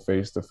people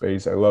face to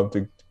face. I love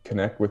to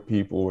connect with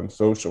people and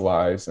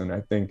socialize. And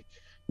I think,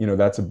 you know,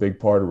 that's a big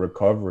part of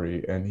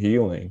recovery and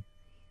healing,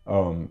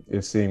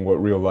 is seeing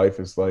what real life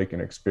is like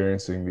and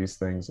experiencing these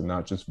things and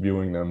not just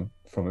viewing them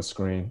from a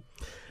screen.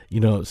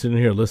 You know, sitting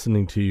here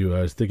listening to you,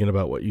 I was thinking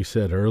about what you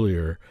said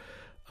earlier.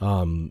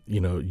 You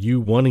know, you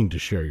wanting to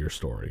share your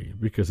story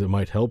because it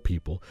might help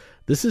people.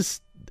 This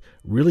is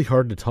really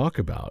hard to talk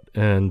about.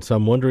 And so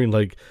I'm wondering,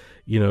 like,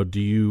 you know,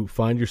 do you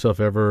find yourself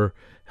ever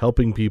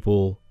helping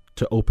people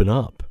to open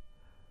up?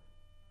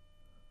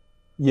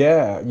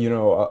 Yeah, you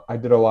know, I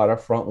did a lot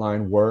of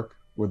frontline work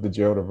with the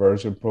jail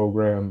diversion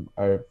program.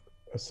 I've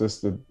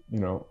assisted,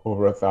 you know,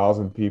 over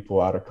 1,000 people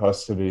out of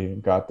custody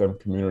and got them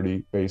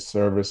community-based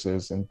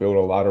services and built a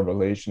lot of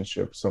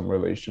relationships, some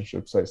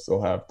relationships I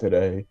still have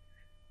today.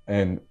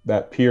 And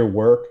that peer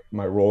work,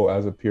 my role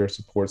as a peer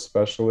support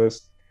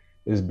specialist,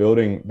 is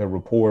building the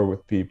rapport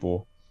with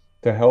people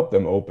to help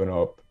them open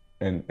up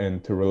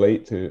and to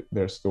relate to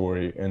their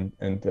story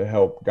and to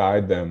help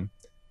guide them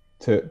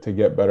to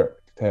get better,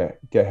 to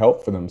get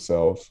help for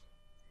themselves.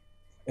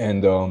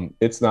 And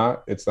it's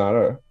not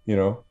a, you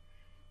know,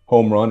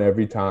 home run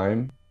every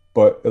time,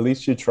 but at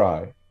least you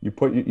try.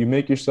 You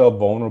make yourself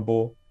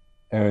vulnerable,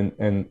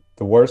 and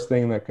the worst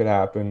thing that could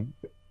happen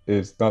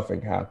is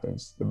nothing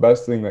happens. The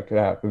best thing that could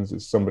happen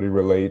is somebody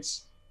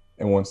relates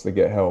and wants to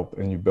get help,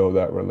 and you build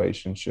that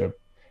relationship.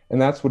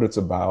 And that's what it's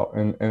about.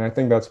 And I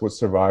think that's what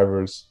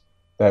survivors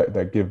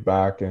that give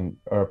back and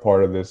are a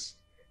part of this,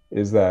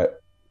 is that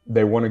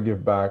they want to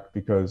give back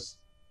because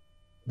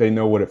they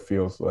know what it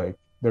feels like.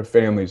 Their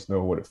families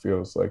know what it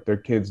feels like. Their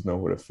kids know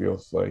what it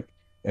feels like.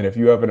 And if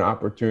you have an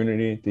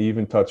opportunity to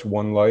even touch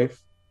one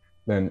life,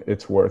 then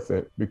it's worth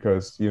it,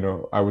 because, you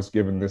know, I was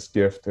given this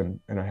gift and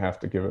I have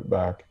to give it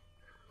back.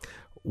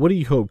 What do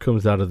you hope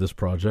comes out of this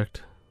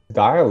project?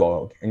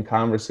 Dialogue and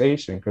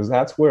conversation, because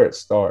that's where it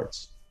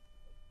starts.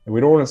 And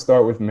we don't want to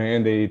start with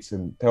mandates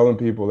and telling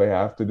people they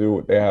have to do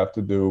what they have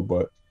to do.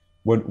 But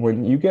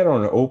when you get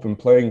on an open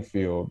playing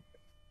field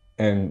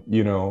and,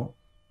 you know,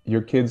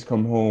 your kids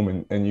come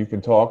home and you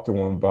can talk to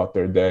them about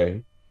their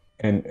day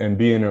and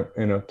be in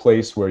a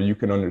place where you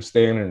can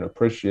understand and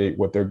appreciate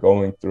what they're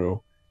going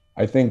through,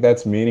 I think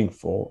that's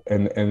meaningful.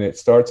 And it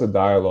starts a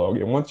dialogue.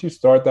 And once you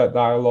start that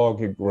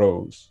dialogue, it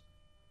grows.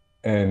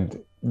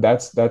 And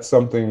that's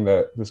something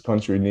that this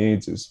country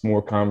needs, is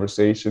more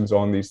conversations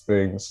on these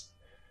things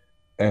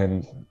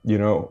and, you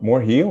know,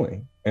 more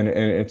healing. And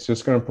it's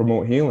just going to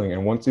promote healing.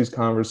 And once these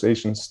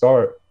conversations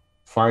start,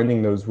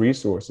 finding those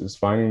resources,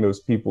 finding those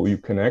people you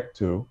connect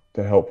to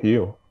help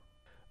heal.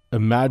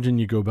 Imagine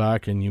you go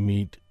back and you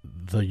meet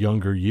the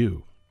younger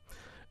you,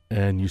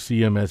 and you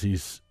see him as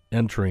he's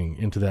entering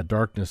into that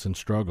darkness and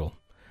struggle.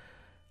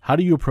 How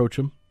do you approach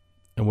him,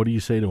 and what do you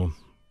say to him?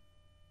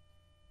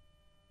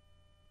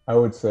 I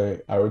would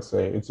say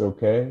it's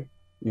okay.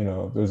 You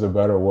know, there's a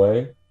better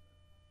way.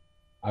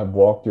 I've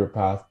walked your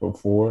path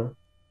before,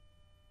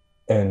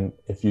 and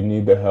if you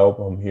need the help,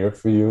 I'm here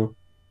for you.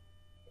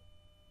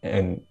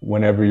 And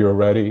whenever you're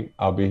ready,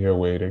 I'll be here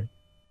waiting.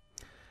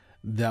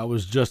 That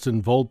was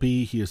Justin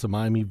Volpe. He is a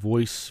Miami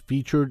voice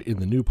featured in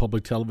the new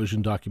public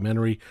television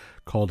documentary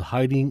called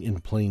Hiding in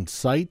Plain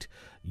Sight,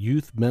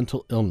 Youth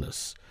Mental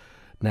Illness.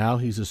 Now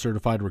he's a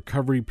certified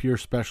recovery peer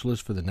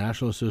specialist for the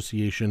National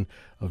Association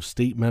of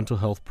State Mental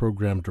Health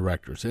Program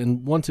Directors.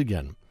 And once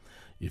again,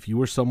 if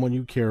you or someone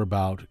you care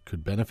about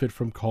could benefit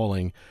from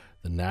calling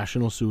the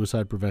National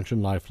Suicide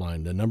Prevention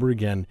Lifeline, the number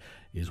again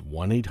is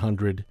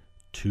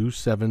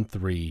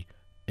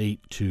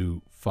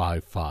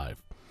 1-800-273-8255.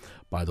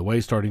 By the way,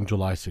 starting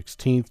July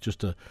 16th,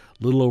 just a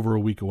little over a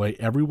week away,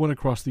 everyone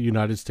across the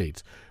United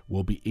States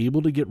will be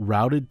able to get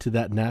routed to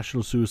that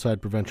National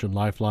Suicide Prevention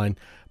Lifeline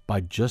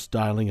by just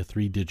dialing a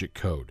 3-digit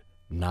code,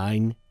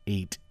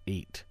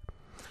 988.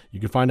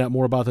 You can find out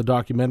more about the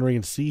documentary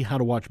and see how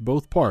to watch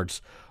both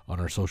parts on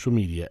our social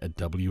media at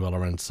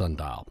WLRN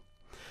Sundial.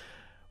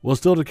 Well,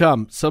 still to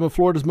come, some of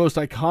Florida's most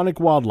iconic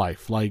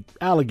wildlife, like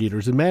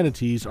alligators and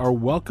manatees, are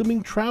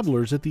welcoming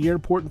travelers at the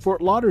airport in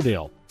Fort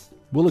Lauderdale.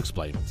 We'll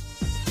explain.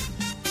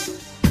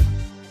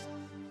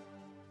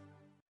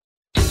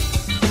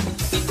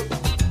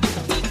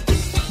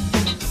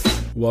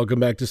 Welcome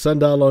back to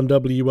Sundial on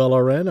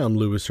WLRN. I'm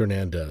Luis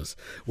Hernandez.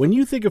 When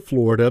you think of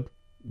Florida,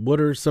 what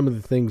are some of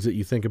the things that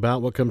you think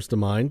about? What comes to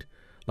mind?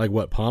 Like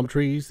what, palm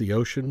trees, the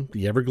ocean,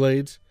 the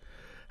Everglades?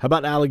 How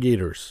about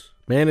alligators,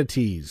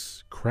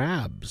 manatees,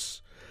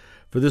 crabs?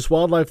 For this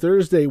Wildlife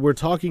Thursday, we're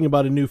talking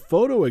about a new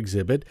photo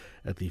exhibit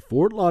at the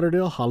Fort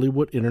Lauderdale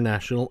Hollywood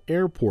International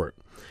Airport.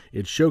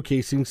 It's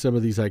showcasing some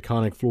of these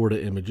iconic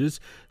Florida images,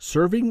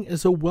 serving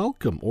as a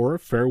welcome or a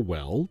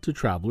farewell to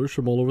travelers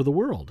from all over the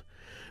world.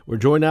 We're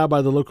joined now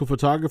by the local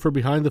photographer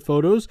behind the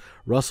photos,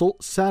 Russell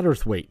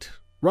Satterthwaite.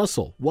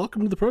 Russell,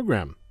 welcome to the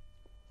program.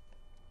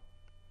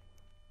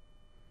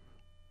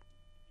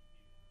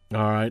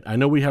 All right, I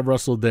know we have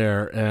Russell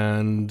there,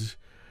 and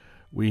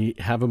we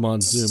have him on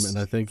Zoom, and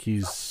I think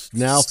he's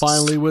now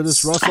finally with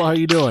us. Russell, how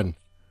you doing?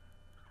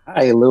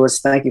 Hi,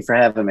 Lewis. Thank you for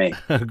having me.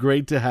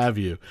 Great to have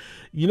you.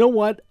 You know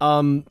what?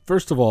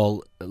 First of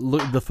all,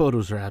 look, the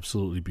photos are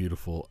absolutely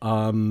beautiful.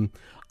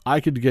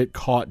 I could get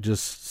caught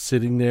just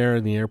sitting there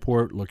in the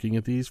airport looking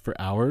at these for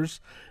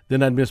hours.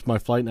 Then I'd miss my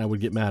flight, and I would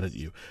get mad at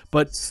you.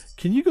 But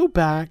can you go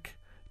back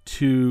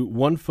to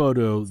one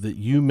photo that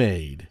you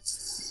made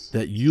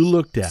that you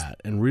looked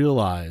at and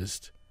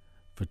realized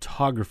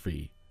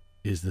photography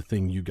is the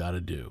thing you got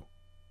to do?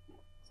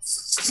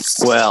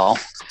 Well,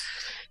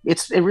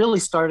 it really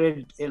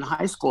started in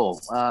high school,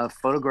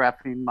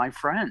 photographing my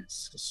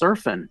friends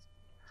surfing.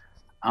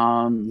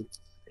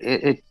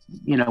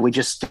 We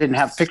just didn't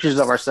have pictures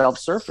of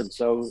ourselves surfing,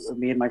 so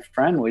me and my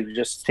friend would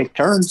just take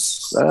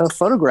turns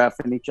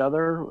photographing each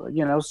other,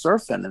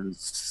 surfing, and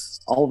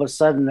all of a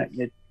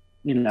sudden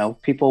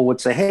people would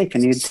say, "Hey,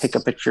 can you take a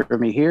picture of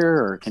me here?"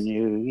 Or can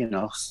you,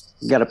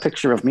 get a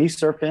picture of me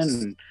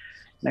surfing? And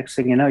next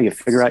thing you know, you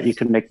figure out you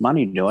can make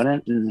money doing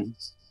it. And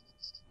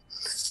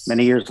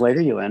many years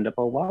later, you end up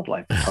a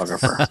wildlife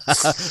photographer.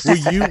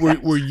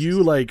 Were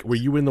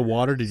you in the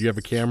water? Did you have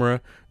a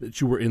camera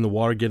that you were in the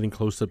water getting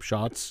close-up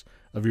shots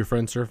of your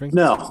friends surfing?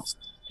 No.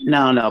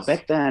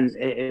 Back then,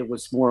 it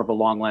was more of a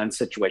long lens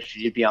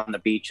situation. You'd be on the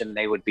beach and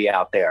they would be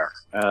out there.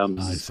 I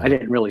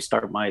didn't really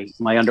start my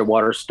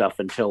underwater stuff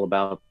until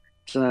about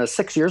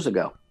 6 years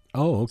ago.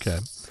 Oh, okay.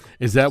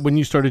 Is that when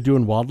you started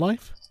doing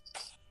wildlife?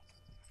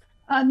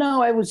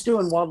 No, I was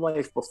doing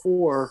wildlife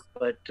before,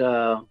 but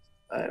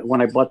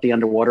when I bought the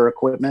underwater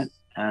equipment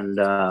and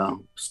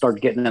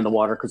started getting in the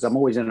water, because I'm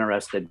always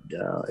interested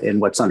in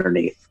what's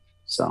underneath.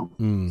 So,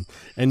 and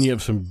you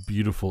have some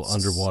beautiful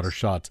underwater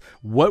shots.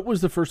 What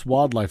was the first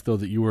wildlife, though,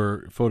 that you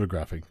were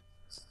photographing?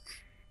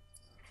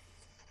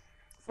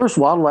 First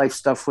wildlife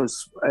stuff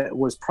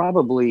was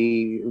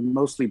probably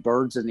mostly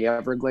birds in the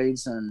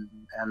Everglades and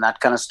that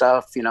kind of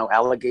stuff,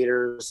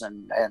 alligators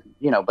and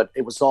but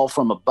it was all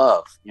from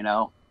above,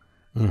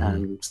 Mm-hmm.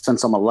 And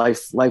since I'm a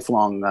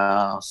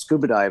lifelong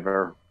scuba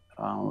diver,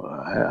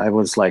 I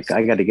was like,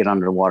 I got to get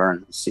under the water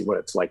and see what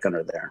it's like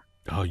under there.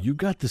 Oh, you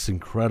got this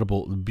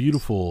incredible,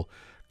 beautiful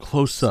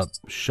close-up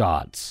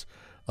shots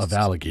of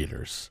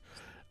alligators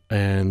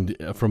and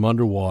from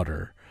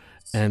underwater.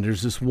 And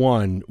there's this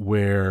one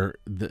where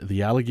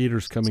the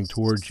alligator's coming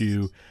towards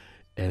you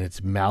and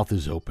its mouth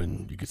is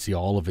open. You can see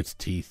all of its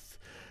teeth.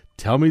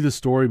 Tell me the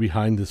story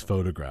behind this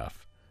photograph.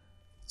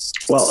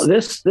 Well,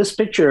 this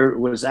picture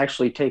was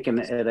actually taken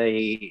at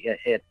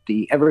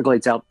the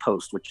Everglades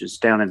Outpost, which is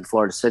down in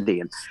Florida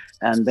City,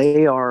 and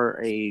they are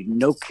a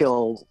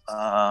no-kill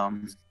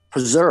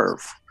preserve,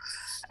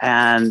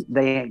 and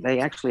they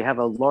actually have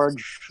a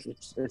large.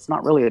 It's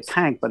not really a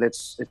tank, but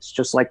it's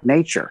just like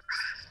nature,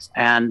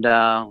 and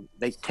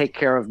they take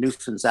care of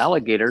nuisance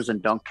alligators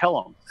and don't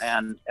kill them.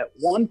 And at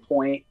one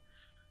point,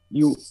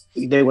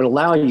 they would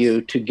allow you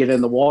to get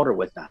in the water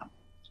with them.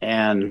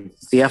 And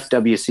the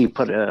FWC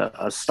put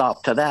a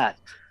stop to that.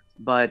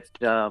 But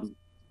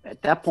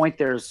at that point,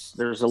 there's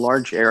a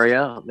large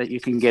area that you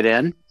can get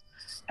in,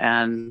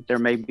 and there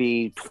may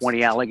be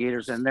 20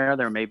 alligators in there.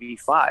 There may be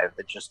 5.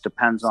 It just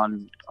depends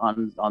on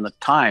the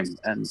time.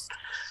 And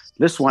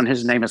this one,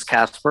 his name is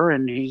Casper,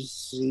 and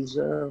he's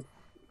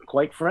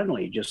quite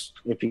friendly. Just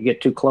if you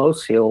get too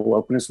close, he'll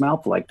open his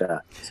mouth like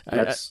that.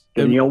 That's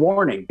giving you a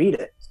warning. Beat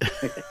it.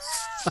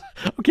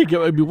 Okay,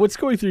 I mean, what's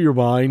going through your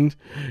mind,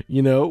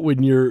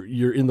 when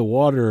you're in the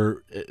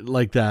water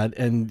like that,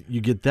 and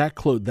you get that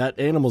close, that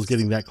animal's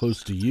getting that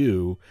close to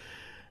you,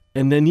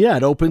 and then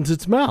it opens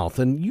its mouth,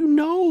 and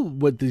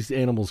what these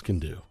animals can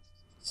do.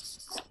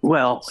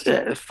 Well,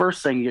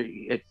 first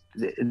thing,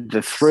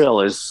 the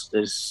thrill is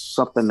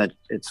something that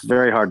it's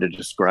very hard to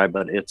describe,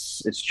 but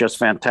it's just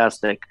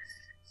fantastic.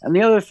 And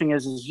the other thing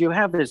is you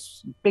have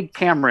this big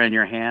camera in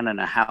your hand and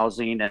a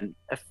housing, and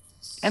if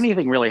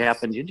anything really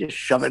happens, you just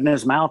shove it in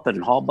his mouth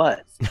and haul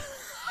butt.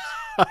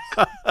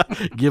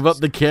 Give up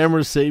the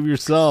camera, save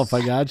yourself.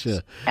 I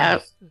gotcha.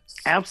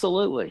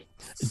 Absolutely.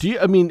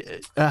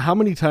 How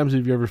many times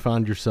have you ever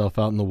found yourself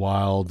out in the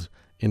wild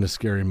in a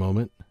scary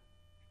moment?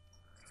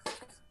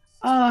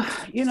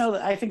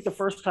 I think the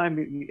first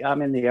time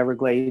I'm in the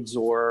Everglades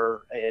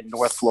or in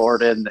North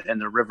Florida in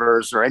the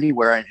rivers or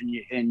anywhere,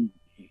 and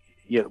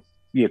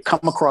you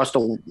come across a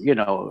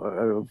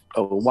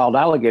wild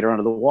alligator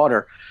under the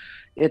water,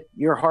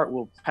 your heart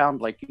will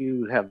pound like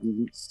you have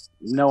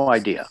no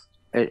idea.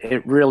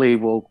 It really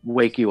will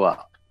wake you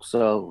up.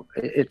 So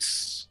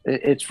it's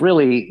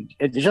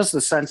just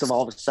the sense of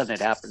all of a sudden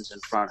it happens in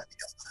front of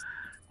you.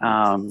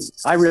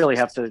 I really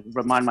have to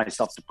remind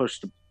myself to push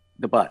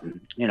the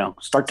button,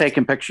 start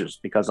taking pictures,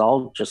 because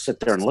I'll just sit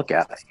there and look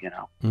at it,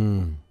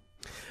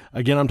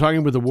 Again, I'm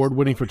talking with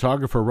award-winning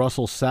photographer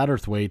Russell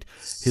Satterthwaite.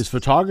 His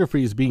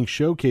photography is being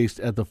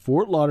showcased at the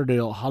Fort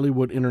Lauderdale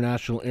Hollywood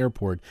International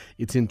Airport.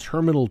 It's in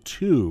Terminal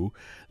 2.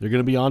 They're going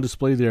to be on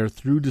display there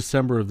through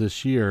December of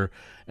this year.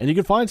 And you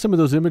can find some of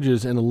those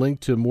images and a link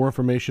to more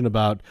information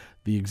about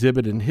the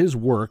exhibit and his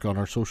work on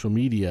our social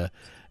media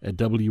at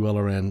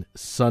WLRN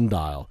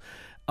Sundial.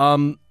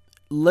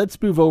 Let's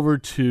move over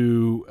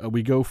to,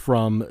 we go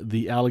from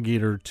the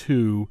alligator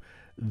to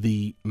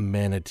the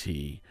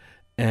manatee.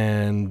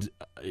 And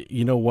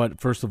you know what?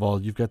 First of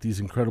all, you've got these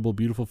incredible,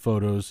 beautiful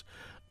photos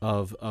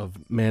of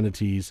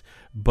manatees.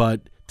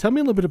 But tell me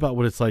a little bit about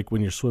what it's like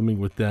when you're swimming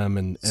with them.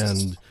 And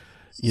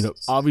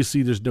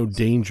obviously there's no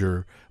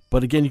danger.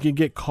 But again, you can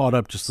get caught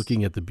up just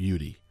looking at the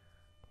beauty.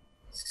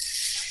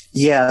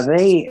 Yeah,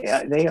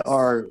 they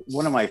are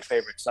one of my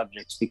favorite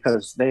subjects,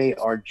 because they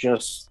are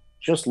just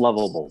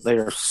lovable. They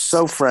are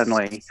so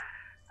friendly.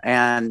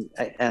 And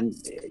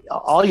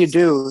all you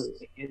do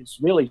is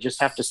really just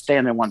have to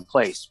stand in one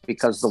place,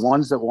 because the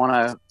ones that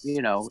want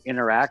to,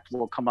 interact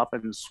will come up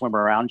and swim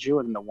around you,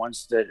 and the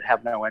ones that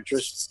have no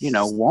interest,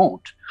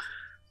 won't.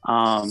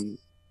 I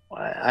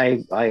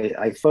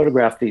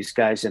photographed these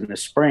guys in the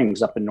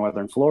springs up in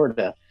northern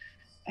Florida,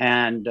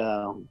 and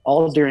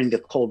all during the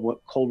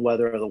cold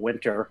weather of the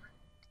winter.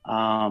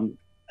 And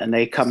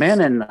they come in,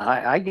 and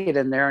I get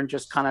in there and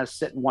just kind of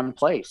sit in one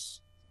place,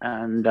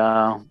 and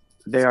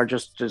they are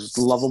just as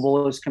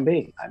lovable as can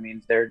be. I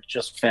mean, they're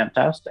just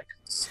fantastic.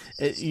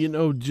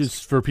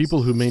 Just for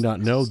people who may not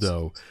know,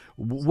 though,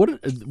 what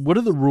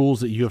are the rules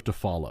that you have to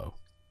follow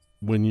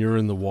when you're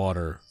in the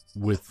water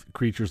with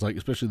creatures like,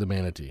 especially the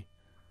manatee?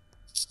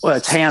 Well,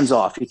 it's hands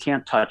off. You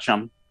can't touch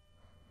them.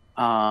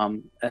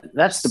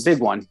 That's the big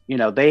one.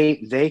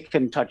 They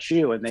can touch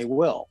you, and they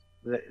will.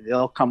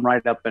 They'll come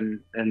right up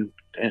and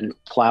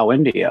plow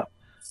into you.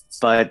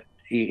 But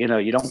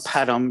you don't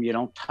pet them, you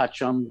don't touch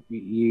them,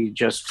 you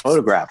just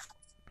photograph.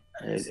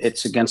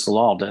 It's against the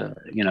law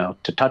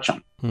to touch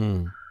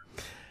them.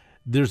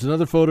 There's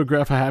another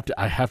photograph I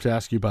have to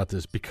ask you about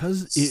this,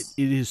 because it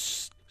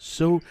is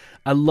so,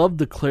 I love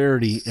the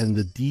clarity and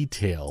the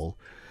detail,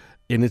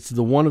 and it's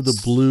the one of the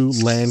blue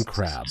land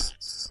crab.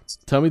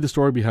 Tell me the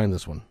story behind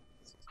this one.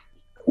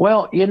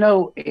 Well,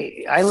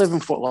 I live in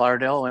Fort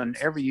Lauderdale, and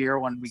every year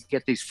when we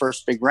get these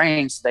first big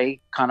rains, they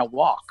kind of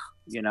walk.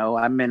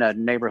 I'm in a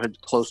neighborhood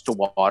close to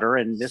water,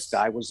 and this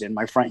guy was in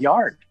my front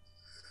yard.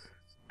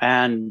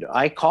 And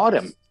I caught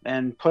him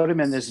and put him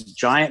in this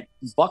giant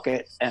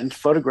bucket and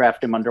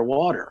photographed him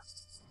underwater.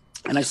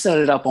 And I set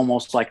it up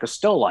almost like a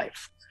still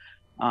life.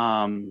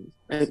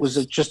 It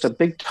was just a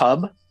big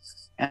tub,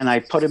 and I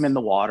put him in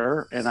the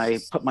water, and I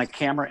put my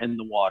camera in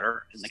the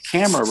water, and the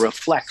camera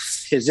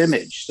reflects his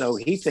image. So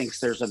he thinks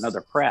there's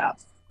another crab.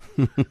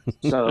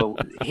 So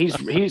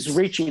he's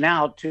reaching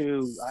out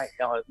to,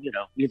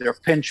 either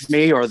pinch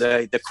me or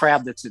the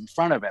crab that's in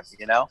front of him,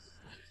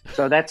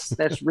 So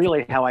that's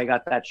really how I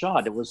got that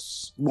shot. It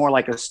was more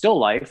like a still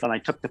life, and I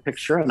took the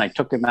picture, and I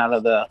took him out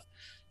of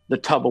the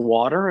tub of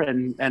water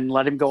and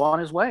let him go on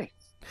his way.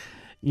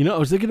 I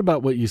was thinking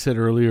about what you said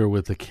earlier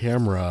with the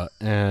camera,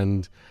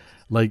 and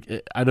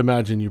I'd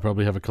imagine you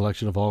probably have a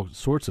collection of all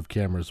sorts of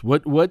cameras.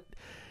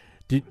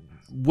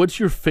 What's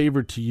your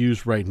favorite to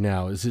use right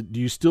now? Do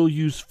you still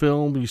use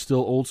film? Are you still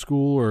old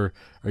school, or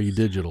are you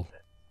digital?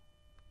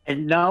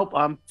 And nope,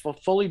 I'm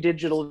fully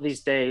digital these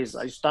days.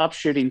 I stopped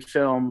shooting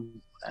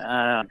film.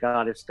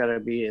 It's got to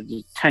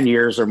be 10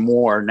 years or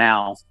more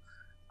now.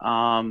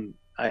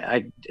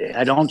 I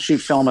don't shoot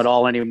film at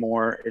all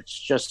anymore. It's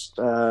just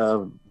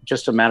a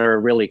matter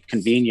of really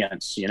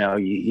convenience.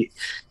 You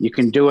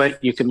can do it.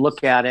 You can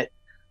look at it.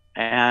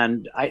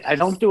 And I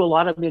don't do a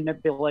lot of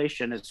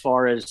manipulation as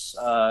far as,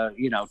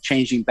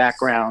 changing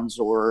backgrounds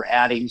or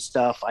adding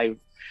stuff.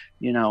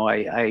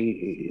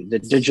 The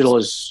digital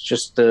is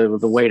just the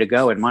way to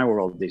go in my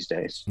world these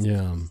days.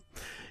 Yeah.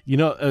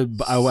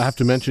 I will have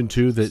to mention,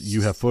 too, that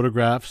you have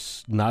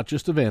photographs, not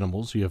just of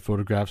animals. You have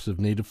photographs of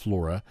native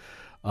flora.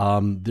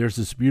 There's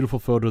this beautiful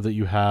photo that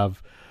you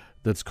have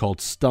that's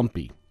called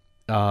Stumpy.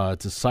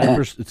 It's a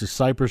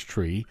cypress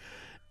tree,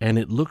 and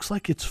it looks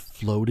like it's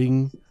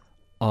floating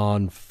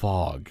on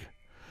fog.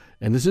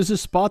 And this is a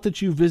spot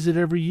that you visit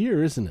every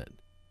year, isn't it?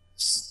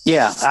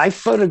 Yeah, I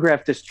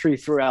photographed this tree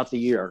throughout the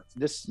year.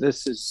 This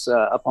is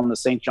up on the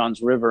St. Johns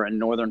River in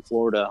northern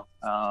Florida,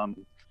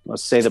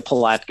 let's say the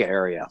Palatka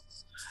area.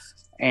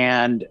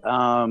 And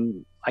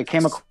I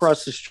came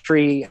across this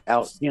tree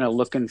out,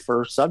 looking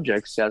for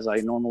subjects, as I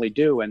normally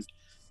do.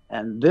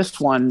 And this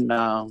one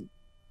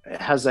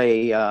has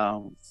an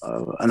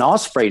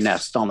osprey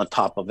nest on the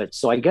top of it.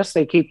 So I guess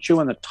they keep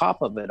chewing the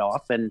top of it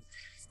off, and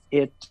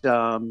it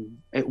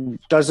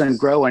doesn't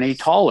grow any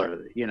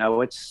taller.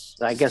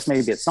 I guess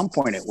maybe at some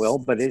point it will,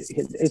 but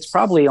it's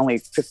probably only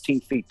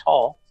 15 feet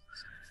tall.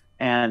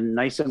 and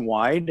nice and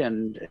wide,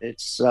 and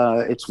it's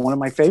one of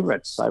my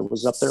favorites. I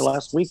was up there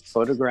last week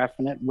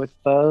photographing it with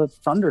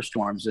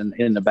thunderstorms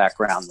in the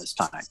background this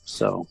time.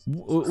 So,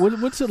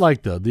 what's it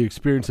like though? The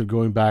experience of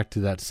going back to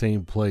that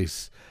same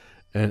place,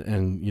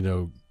 and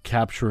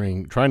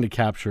trying to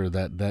capture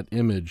that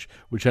image,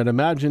 which I'd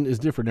imagine is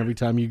different every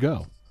time you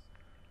go.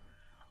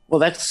 Well,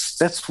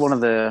 that's one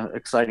of the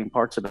exciting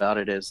parts about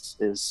it is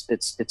it's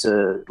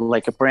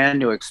like a brand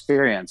new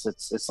experience.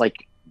 It's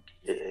like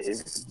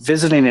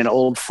visiting an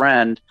old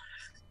friend,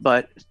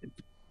 but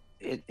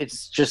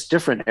it's just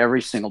different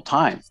every single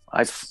time.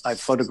 I've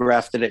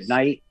photographed it at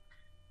night.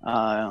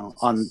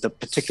 On the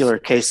particular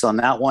case on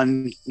that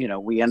one,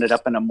 we ended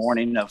up in a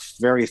morning of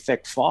very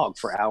thick fog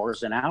for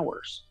hours and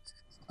hours.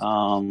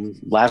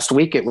 Last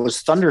week it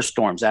was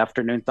thunderstorms,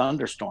 afternoon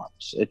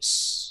thunderstorms.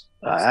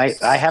 I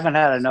haven't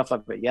had enough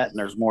of it yet, and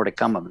there's more to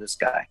come of this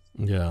guy.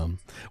 Yeah.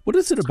 What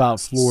is it about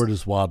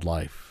Florida's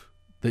wildlife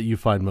that you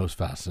find most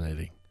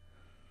fascinating?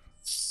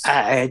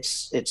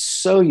 It's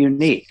so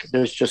unique.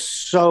 There's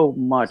just so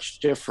much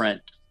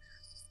different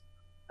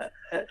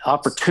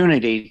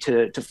opportunity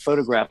to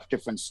photograph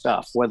different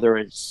stuff, whether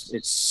it's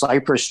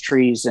cypress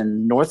trees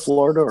in North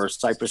Florida or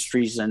cypress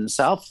trees in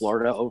South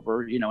Florida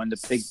over, in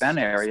the Big Bend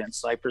area, and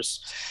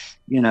cypress,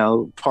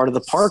 part of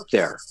the park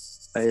there.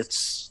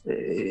 It's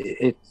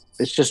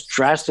just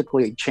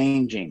drastically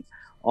changing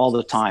all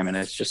the time, and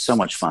it's just so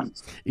much fun.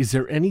 Is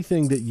there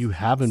anything that you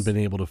haven't been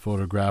able to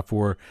photograph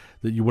or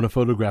that you want to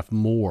photograph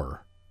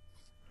more?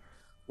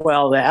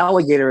 Well, the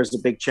alligator is a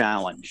big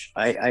challenge.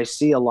 I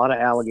see a lot of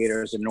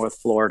alligators in North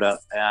Florida,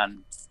 and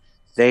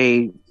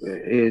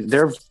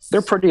they're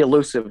pretty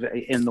elusive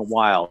in the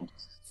wild.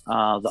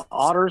 The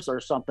otters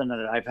are something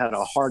that I've had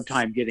a hard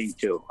time getting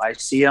to. I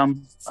see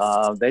them.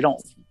 They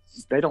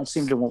don't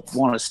seem to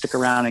want to stick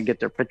around and get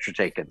their picture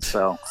taken.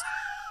 So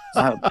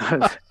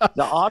the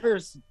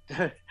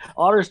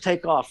otters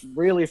take off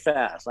really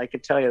fast. I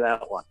can tell you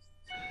that one.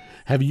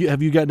 Have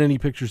you gotten any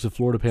pictures of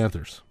Florida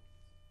panthers?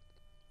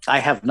 I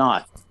have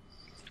not.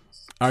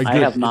 I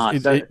have not.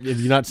 Have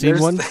you not seen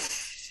one?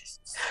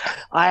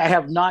 I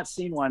have not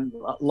seen one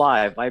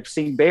live. I've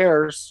seen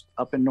bears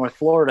up in North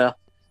Florida,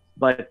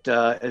 but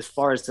as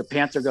far as the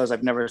panther goes,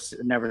 I've never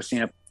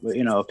seen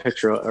a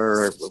picture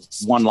or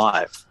one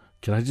live.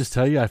 Can I just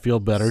tell you, I feel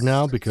better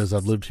now because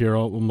I've lived here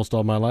almost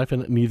all my life,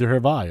 and neither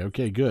have I.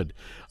 Okay, good.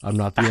 I'm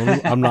not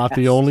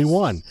the only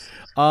one.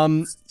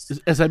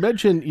 As I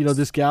mentioned,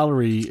 this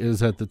gallery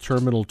is at the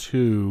Terminal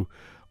 2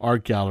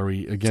 Art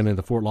Gallery, again in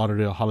the Fort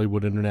Lauderdale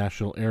Hollywood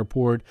International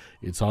Airport.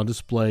 It's on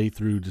display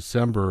through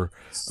December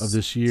of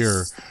this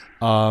year.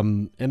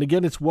 And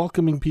again, it's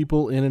welcoming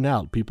people in and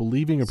out, people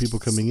leaving or people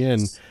coming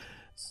in.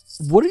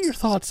 What are your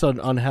thoughts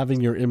on having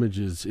your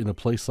images in a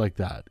place like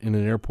that, in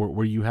an airport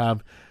where you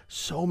have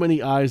so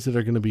many eyes that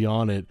are going to be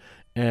on it,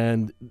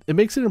 and it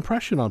makes an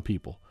impression on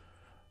people?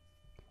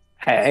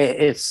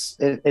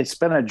 It's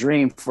been a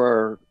dream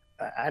for,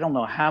 I don't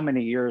know how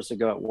many years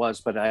ago it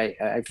was, but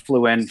I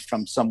flew in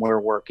from somewhere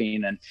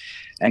working,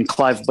 and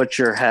Clive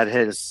Butcher had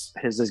his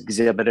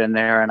exhibit in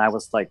there, and I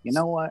was like, you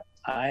know what,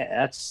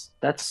 that's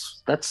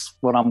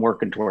what I'm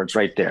working towards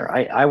right there.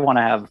 I want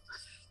to have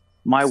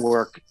my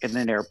work in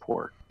an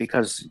airport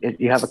because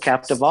you have a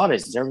captive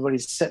audience.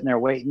 Everybody's sitting there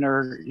waiting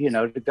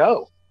to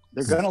go.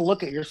 They're going to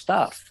look at your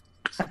stuff.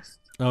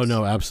 Oh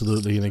no,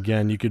 absolutely. And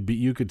again,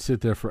 you could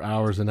sit there for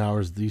hours and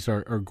hours. These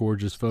are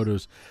gorgeous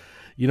photos.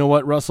 You know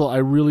what, Russell? I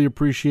really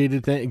appreciate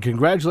it. And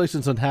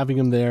congratulations on having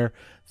him there.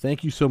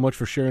 Thank you so much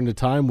for sharing the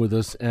time with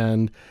us.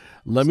 And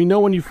let me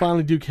know when you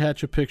finally do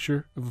catch a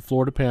picture of a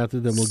Florida panther.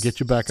 Then we'll get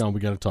you back on. We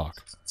got to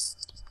talk.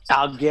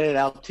 I'll get it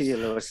out to you,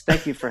 Lewis.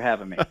 Thank you for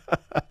having me.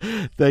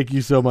 Thank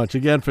you so much.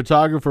 Again,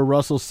 photographer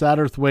Russell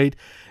Satterthwaite.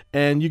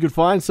 And you can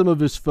find some of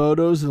his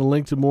photos and a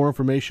link to more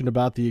information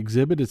about the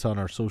exhibit. It's on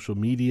our social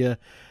media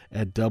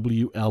at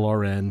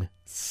WLRN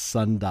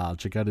Sundial.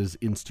 Check out his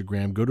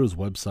Instagram. Go to his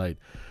website.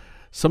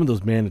 Some of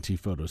those manatee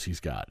photos he's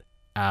got,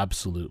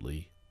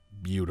 absolutely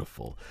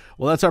beautiful.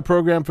 Well, that's our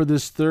program for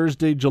this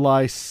Thursday,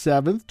 July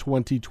 7th,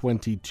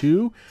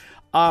 2022.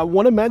 I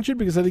want to mention,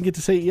 because I didn't get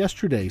to say it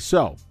yesterday,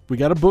 so we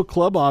got a book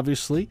club,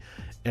 obviously,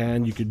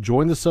 and you can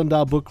join the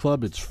Sundial Book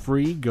Club. It's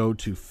free. Go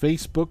to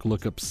Facebook,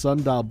 look up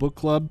Sundial Book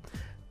Club.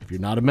 If you're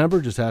not a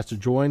member, just ask to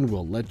join.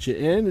 We'll let you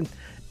in,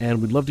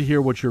 and we'd love to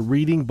hear what you're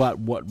reading. But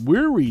what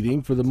we're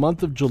reading for the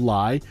month of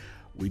July,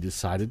 we're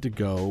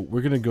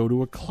going to go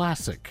to a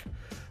classic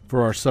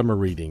for our summer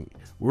reading.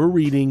 We're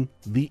reading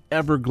The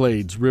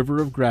Everglades,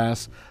 River of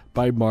Grass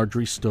by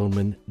Marjory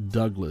Stoneman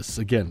Douglas.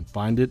 Again,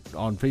 find it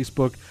on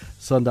Facebook,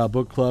 Sundial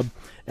Book Club,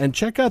 and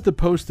check out the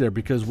post there,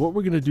 because what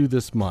we're going to do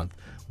this month,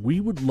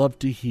 we would love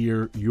to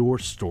hear your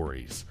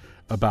stories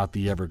about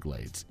the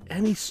Everglades.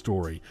 Any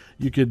story.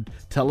 You could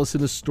tell us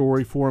in a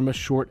story form, a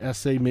short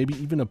essay, maybe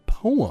even a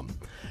poem.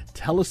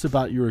 Tell us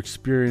about your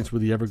experience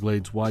with the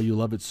Everglades, why you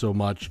love it so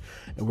much,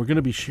 and we're going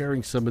to be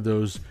sharing some of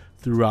those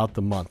throughout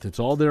the month. It's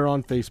all there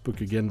on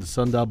Facebook, again, the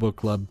Sundial Book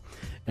Club,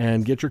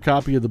 and get your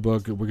copy of the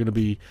book. We're going to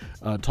be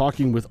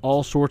talking with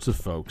all sorts of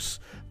folks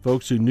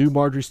folks who knew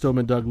Marjory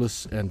Stoneman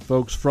Douglas and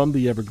folks from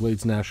the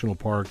Everglades National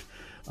Park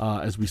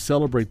as we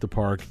celebrate the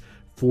park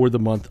for the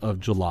month of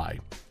July.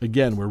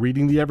 Again, we're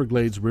reading The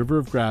Everglades, River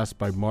of Grass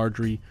by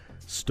Marjory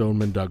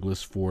Stoneman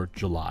Douglas for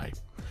July.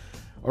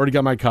 Already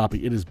got my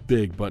copy. It is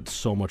big, but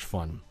so much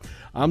fun.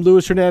 I'm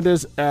Luis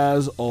Hernandez.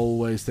 As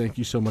always, thank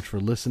you so much for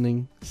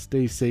listening.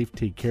 Stay safe.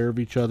 Take care of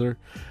each other.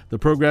 The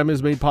program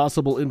is made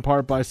possible in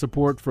part by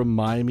support from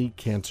Miami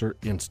Cancer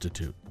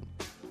Institute.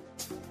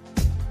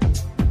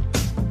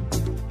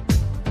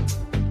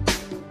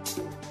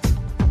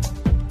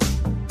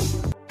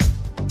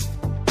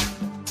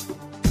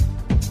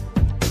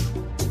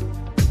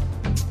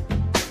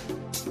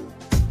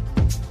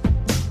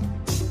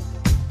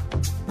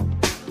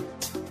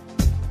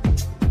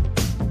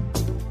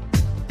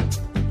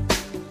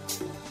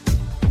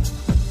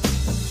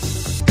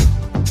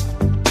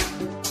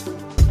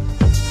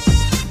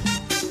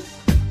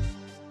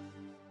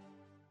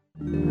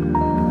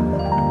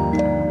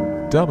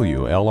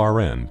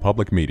 WLRN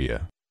Public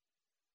Media.